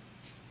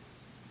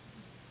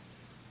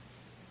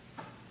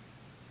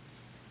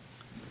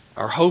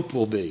 Our hope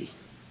will be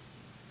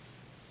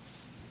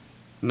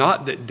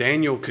not that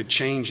Daniel could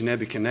change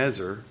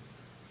Nebuchadnezzar,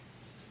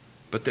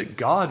 but that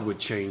God would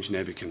change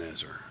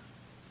Nebuchadnezzar.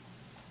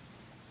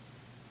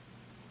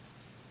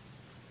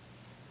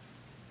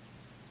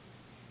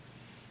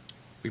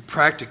 We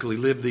practically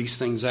live these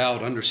things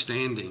out,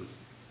 understanding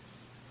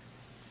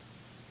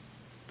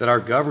that our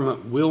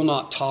government will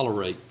not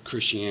tolerate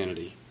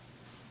Christianity,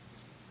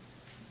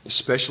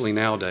 especially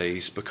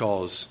nowadays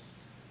because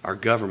our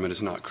government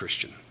is not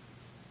Christian.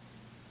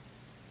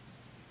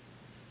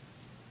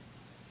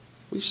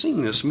 We've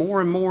seen this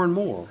more and more and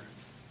more.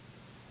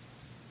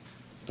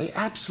 They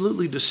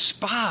absolutely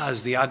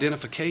despise the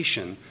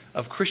identification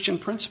of Christian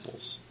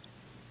principles.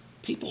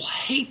 People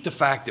hate the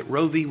fact that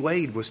Roe v.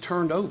 Wade was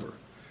turned over,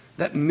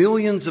 that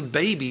millions of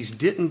babies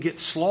didn't get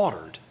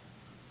slaughtered.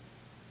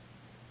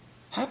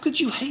 How could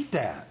you hate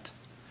that?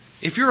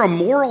 If you're a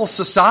moral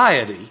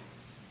society,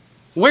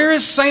 where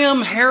is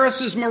Sam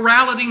Harris's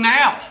morality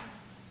now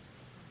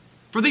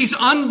for these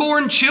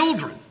unborn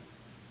children?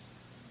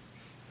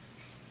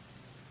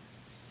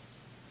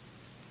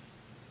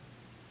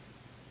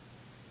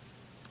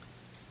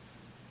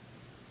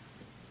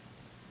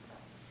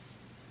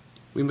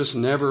 We must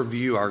never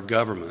view our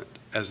government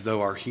as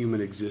though our human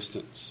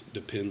existence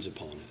depends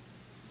upon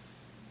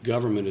it.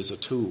 Government is a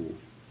tool.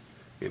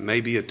 It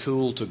may be a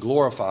tool to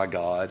glorify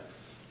God,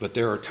 but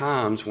there are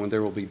times when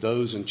there will be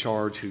those in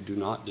charge who do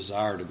not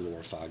desire to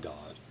glorify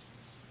God.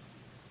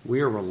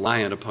 We are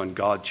reliant upon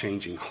God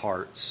changing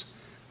hearts.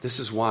 This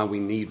is why we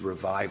need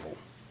revival.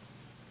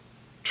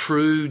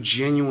 True,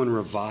 genuine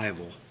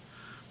revival,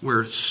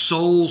 where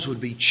souls would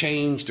be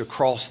changed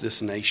across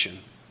this nation.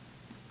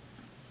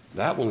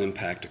 That will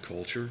impact a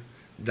culture.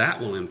 That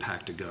will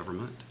impact a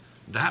government.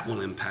 That will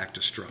impact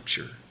a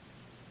structure.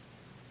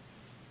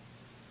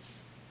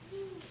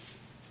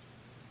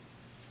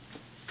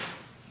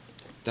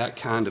 That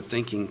kind of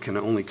thinking can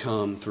only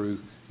come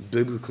through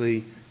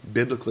biblically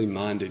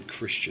minded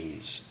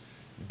Christians,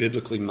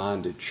 biblically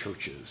minded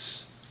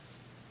churches,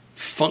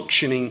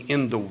 functioning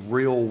in the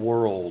real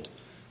world,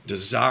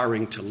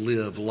 desiring to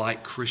live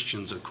like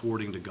Christians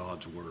according to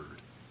God's word.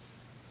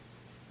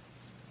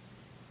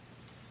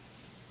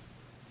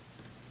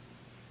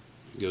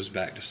 It goes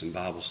back to some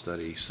Bible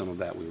study, some of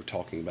that we were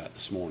talking about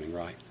this morning,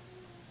 right?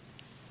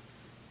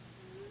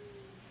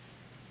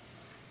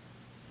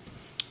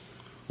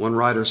 One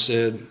writer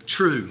said,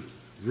 "True,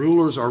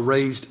 rulers are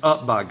raised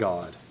up by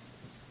God.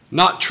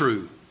 Not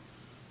true,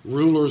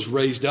 rulers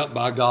raised up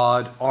by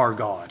God are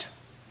God."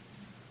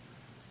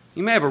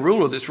 You may have a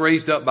ruler that's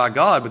raised up by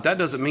God, but that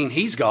doesn't mean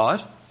he's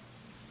God.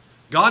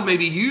 God may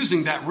be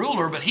using that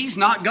ruler, but he's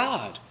not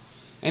God.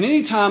 And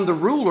anytime the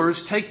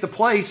rulers take the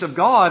place of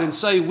God and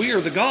say, we are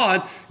the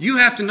God, you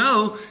have to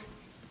know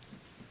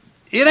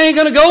it ain't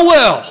going to go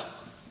well.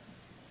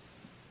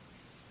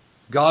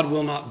 God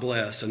will not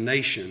bless a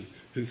nation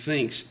who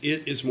thinks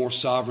it is more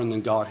sovereign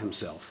than God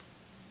himself.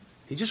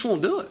 He just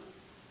won't do it.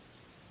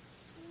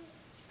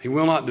 He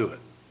will not do it.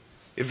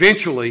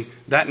 Eventually,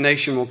 that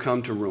nation will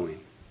come to ruin.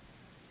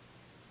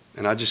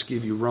 And I just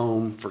give you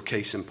Rome for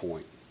case in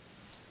point.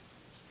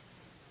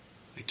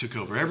 They took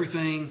over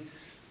everything.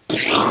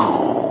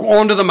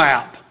 Onto the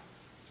map.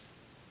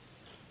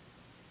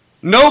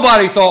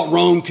 Nobody thought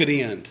Rome could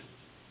end.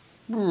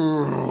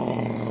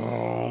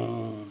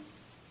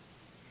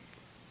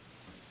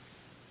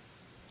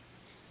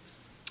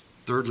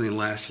 Thirdly and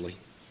lastly,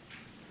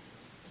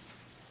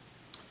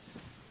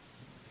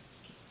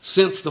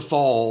 since the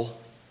fall,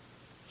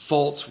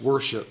 false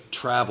worship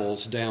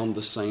travels down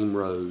the same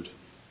road.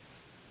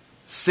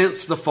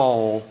 Since the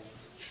fall,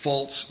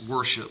 false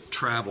worship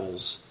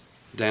travels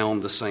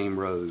down the same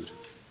road.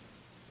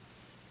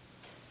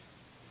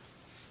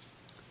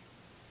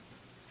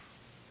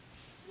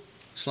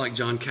 It's like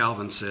John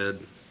Calvin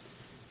said,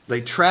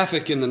 they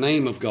traffic in the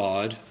name of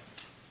God,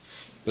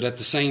 but at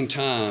the same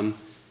time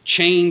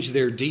change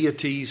their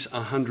deities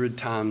 100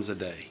 times a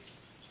day.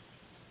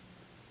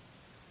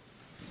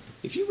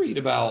 If you read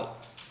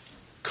about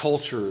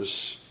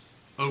cultures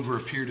over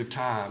a period of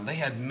time, they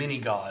had many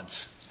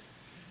gods.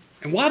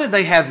 And why did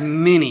they have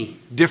many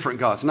different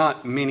gods?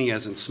 Not many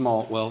as in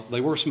small. Well,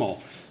 they were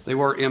small. They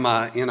were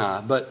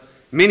M-I-N-I. But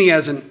many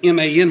as in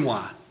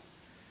M-A-N-Y.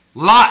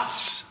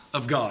 Lots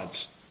of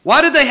gods.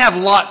 Why did they have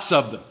lots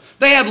of them?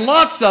 They had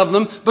lots of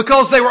them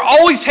because they were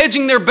always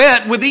hedging their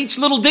bet with each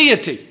little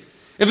deity.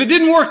 If it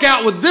didn't work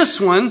out with this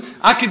one,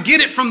 I could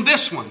get it from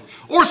this one.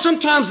 Or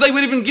sometimes they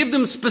would even give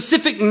them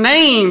specific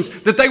names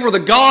that they were the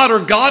god or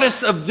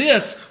goddess of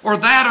this or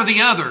that or the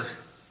other.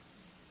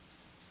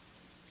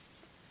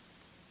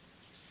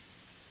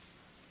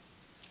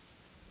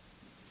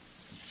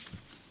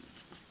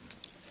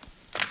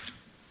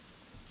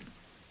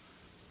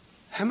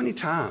 How many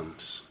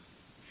times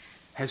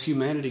has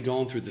humanity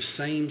gone through the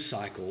same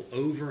cycle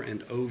over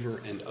and over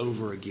and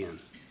over again?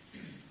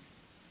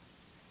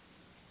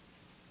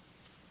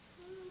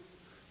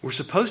 We're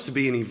supposed to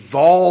be an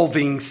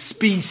evolving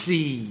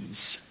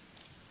species.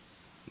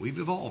 We've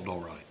evolved all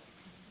right.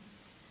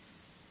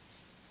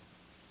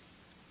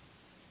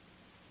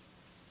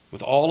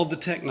 with all of the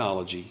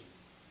technology,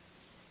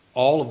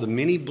 all of the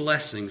many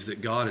blessings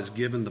that God has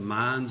given the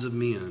minds of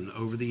men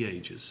over the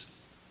ages,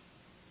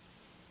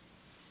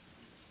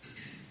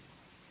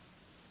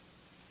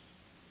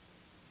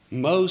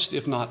 most,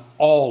 if not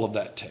all of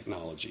that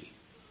technology,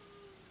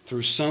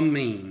 through some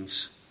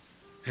means,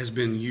 has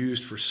been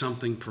used for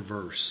something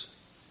perverse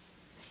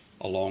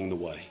along the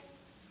way.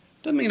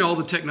 Doesn't mean all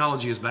the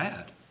technology is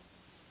bad.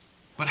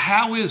 But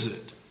how is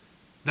it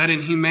that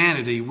in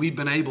humanity we've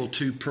been able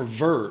to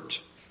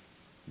pervert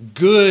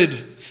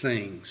good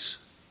things?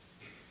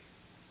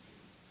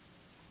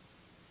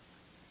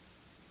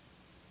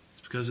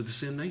 It's because of the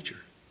sin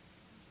nature.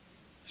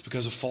 It's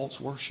because of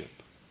false worship.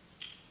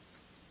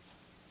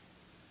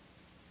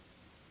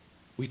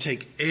 We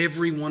take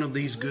every one of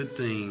these good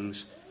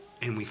things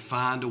and we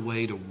find a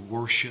way to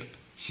worship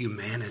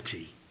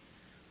humanity.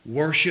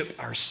 Worship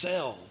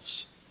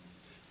ourselves.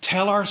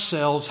 Tell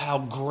ourselves how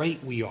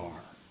great we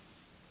are.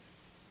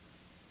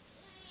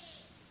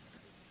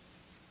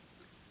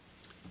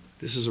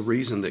 This is a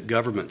reason that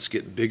governments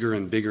get bigger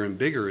and bigger and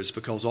bigger, is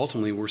because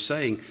ultimately we're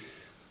saying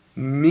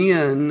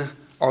men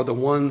are the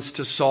ones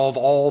to solve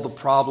all the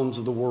problems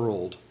of the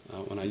world.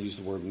 When I use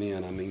the word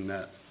men, I mean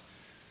that.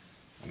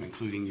 I'm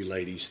including you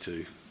ladies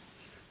too.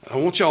 I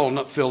want y'all to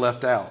not feel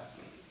left out.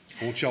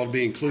 I want y'all to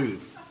be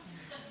included.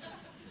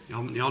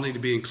 Y'all need to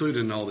be included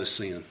in all this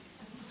sin.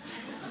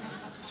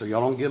 So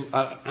y'all don't get...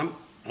 I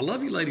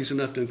love you ladies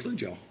enough to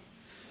include y'all.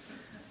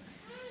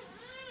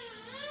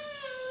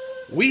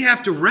 We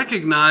have to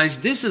recognize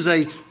this is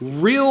a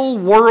real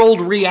world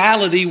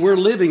reality we're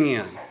living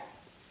in.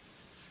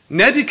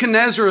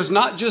 Nebuchadnezzar is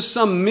not just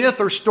some myth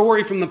or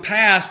story from the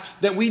past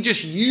that we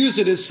just use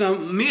it as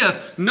some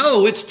myth.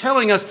 No, it's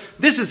telling us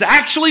this is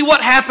actually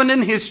what happened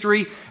in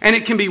history, and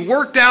it can be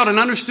worked out and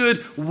understood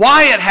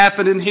why it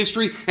happened in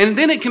history, and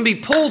then it can be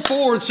pulled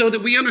forward so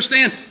that we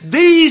understand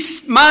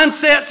these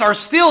mindsets are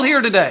still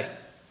here today.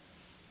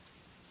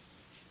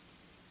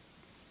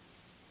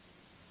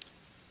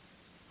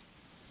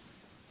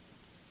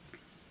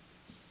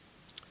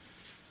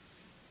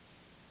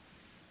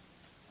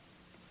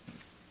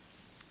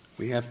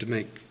 We have to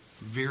make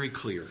very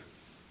clear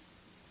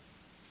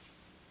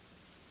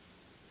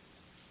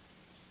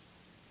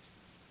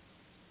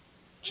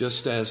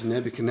just as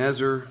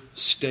Nebuchadnezzar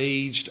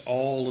staged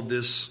all of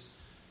this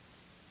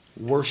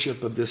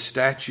worship of this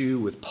statue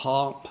with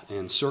pomp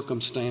and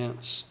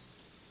circumstance,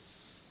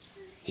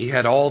 he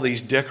had all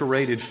these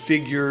decorated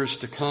figures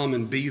to come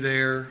and be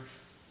there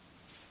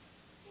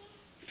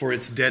for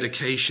its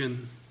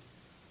dedication.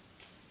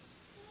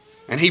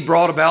 And he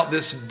brought about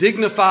this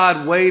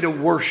dignified way to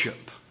worship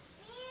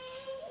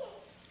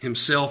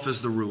himself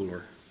as the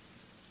ruler.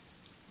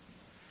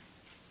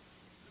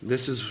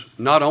 This is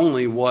not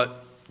only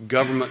what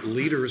government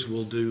leaders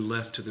will do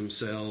left to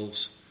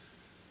themselves,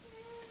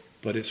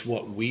 but it's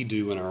what we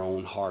do in our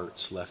own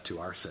hearts left to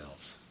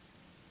ourselves.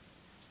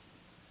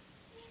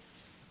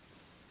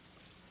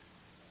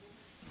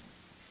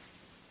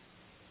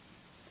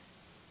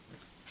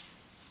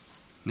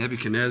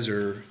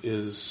 Nebuchadnezzar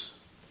is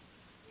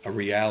a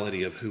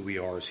reality of who we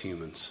are as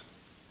humans.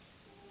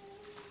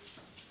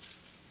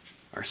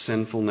 Our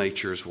sinful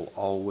natures will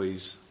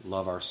always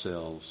love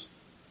ourselves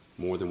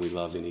more than we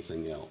love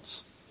anything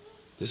else.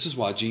 This is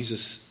why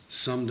Jesus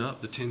summed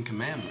up the 10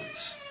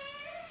 Commandments.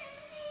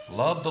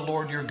 Love the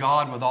Lord your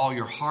God with all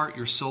your heart,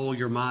 your soul,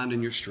 your mind,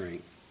 and your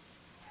strength.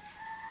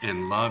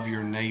 And love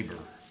your neighbor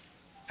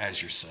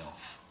as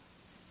yourself.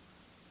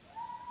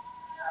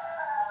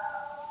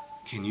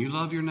 Can you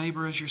love your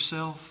neighbor as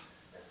yourself?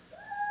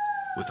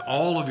 With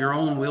all of your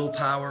own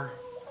willpower?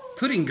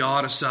 Putting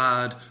God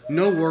aside,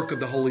 no work of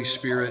the Holy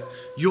Spirit,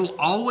 you'll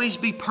always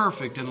be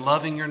perfect in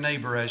loving your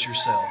neighbor as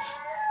yourself.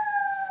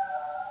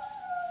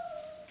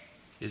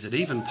 Is it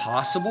even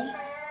possible?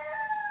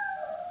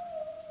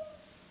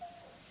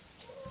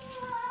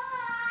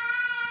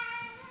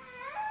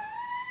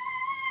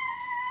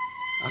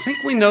 I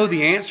think we know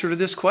the answer to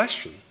this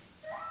question.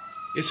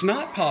 It's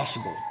not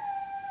possible.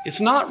 It's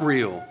not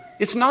real.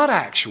 It's not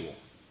actual.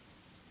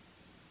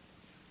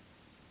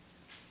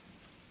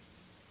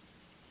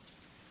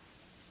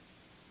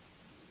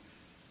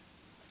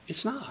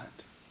 It's not.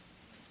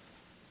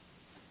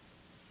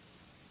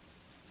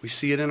 We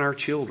see it in our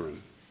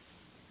children.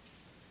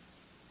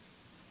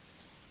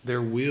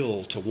 Their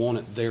will to want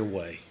it their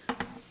way.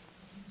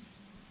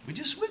 We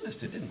just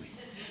witnessed it, didn't we?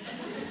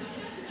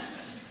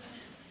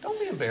 Don't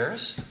be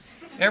embarrassed.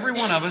 Every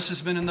one of us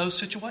has been in those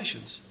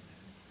situations.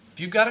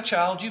 If you've got a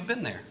child, you've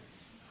been there.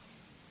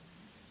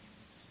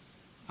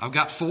 I've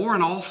got 4,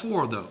 and all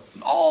 4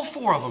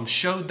 of them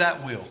showed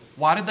that will.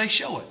 Why did they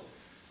show it?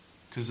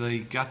 Because they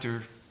got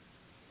their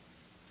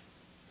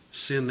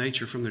sin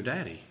nature from their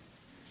daddy.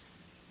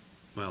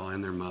 Well,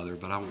 and their mother,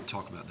 but I won't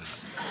talk about that.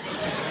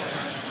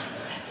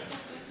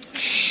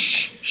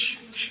 Shh.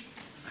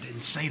 I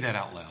didn't say that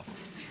out loud.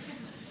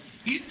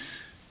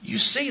 You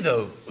see,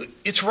 though,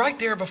 it's right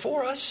there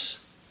before us.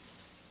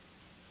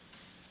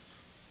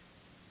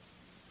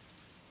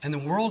 And the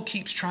world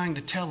keeps trying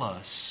to tell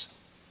us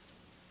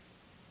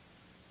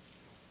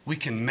We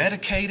can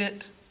medicate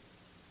it,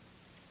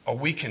 or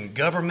we can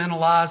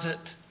governmentalize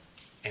it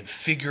and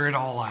figure it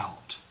all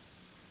out.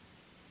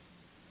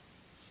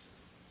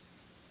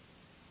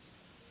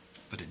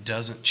 But it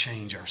doesn't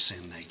change our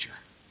sin nature.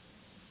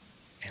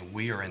 And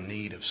we are in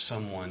need of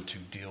someone to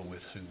deal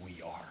with who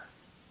we are.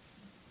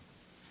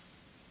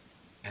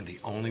 And the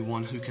only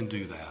one who can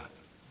do that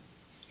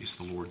is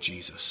the Lord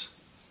Jesus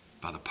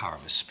by the power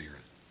of His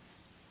Spirit.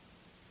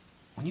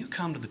 When you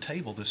come to the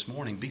table this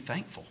morning, be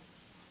thankful.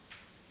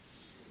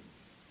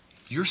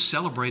 You're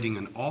celebrating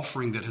an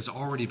offering that has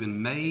already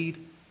been made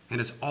and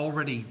has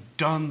already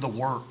done the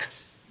work.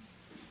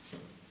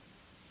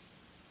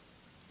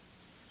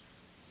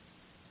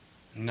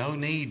 No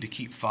need to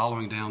keep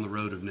following down the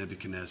road of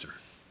Nebuchadnezzar.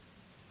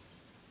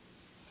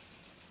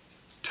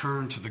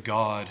 Turn to the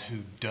God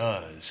who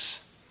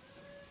does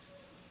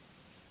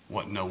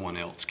what no one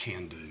else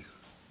can do.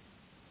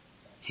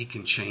 He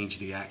can change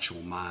the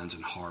actual minds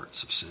and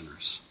hearts of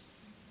sinners.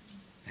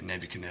 And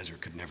Nebuchadnezzar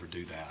could never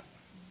do that.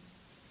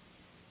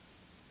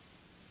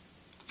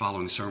 The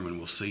following sermon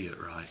will see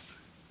it, right?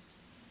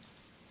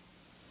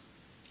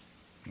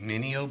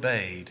 Many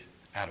obeyed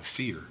out of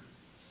fear,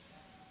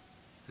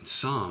 and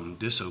some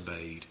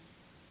disobeyed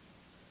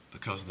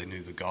because they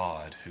knew the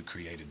God who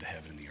created the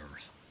heaven and the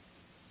earth.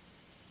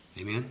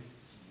 Amen?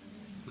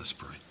 Let's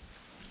pray.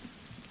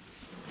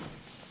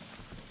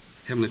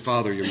 Heavenly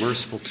Father, you're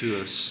merciful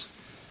to us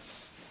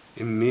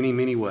in many,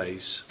 many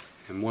ways.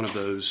 And one of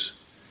those,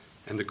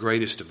 and the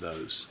greatest of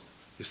those,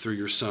 is through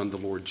your Son, the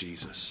Lord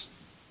Jesus.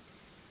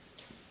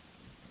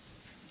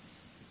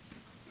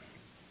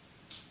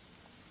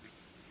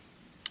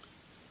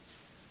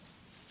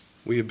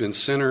 We have been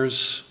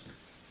sinners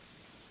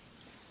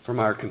from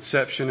our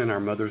conception in our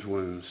mother's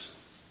wombs.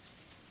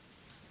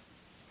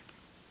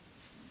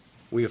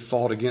 We have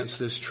fought against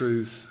this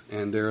truth,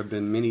 and there have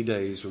been many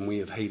days when we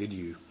have hated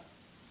you.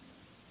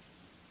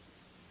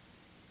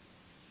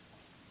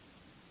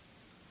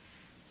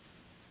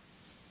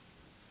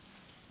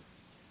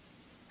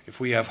 If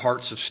we have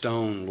hearts of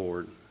stone,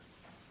 Lord,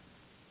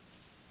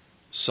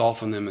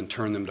 soften them and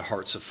turn them to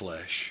hearts of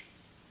flesh,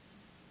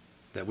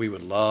 that we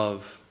would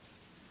love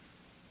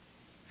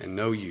and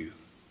know you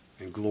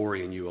and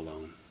glory in you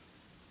alone.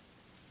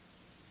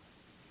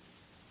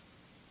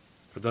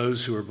 For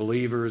those who are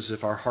believers,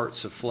 if our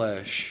hearts of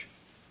flesh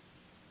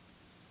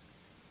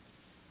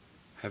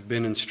have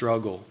been in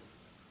struggle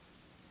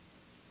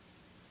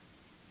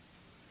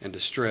and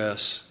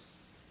distress,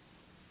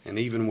 and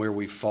even where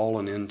we've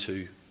fallen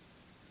into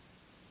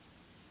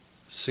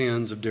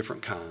sins of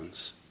different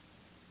kinds,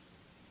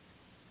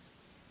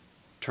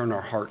 turn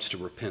our hearts to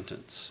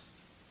repentance.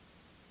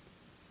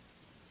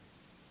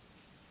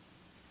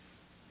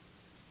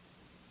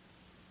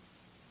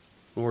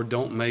 Lord,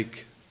 don't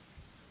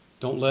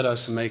let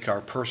us make our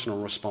personal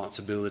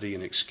responsibility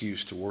an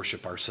excuse to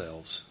worship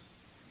ourselves.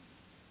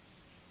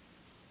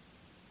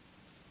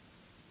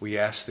 We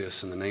ask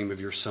this in the name of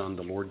your Son,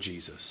 the Lord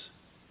Jesus.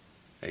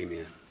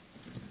 Amen.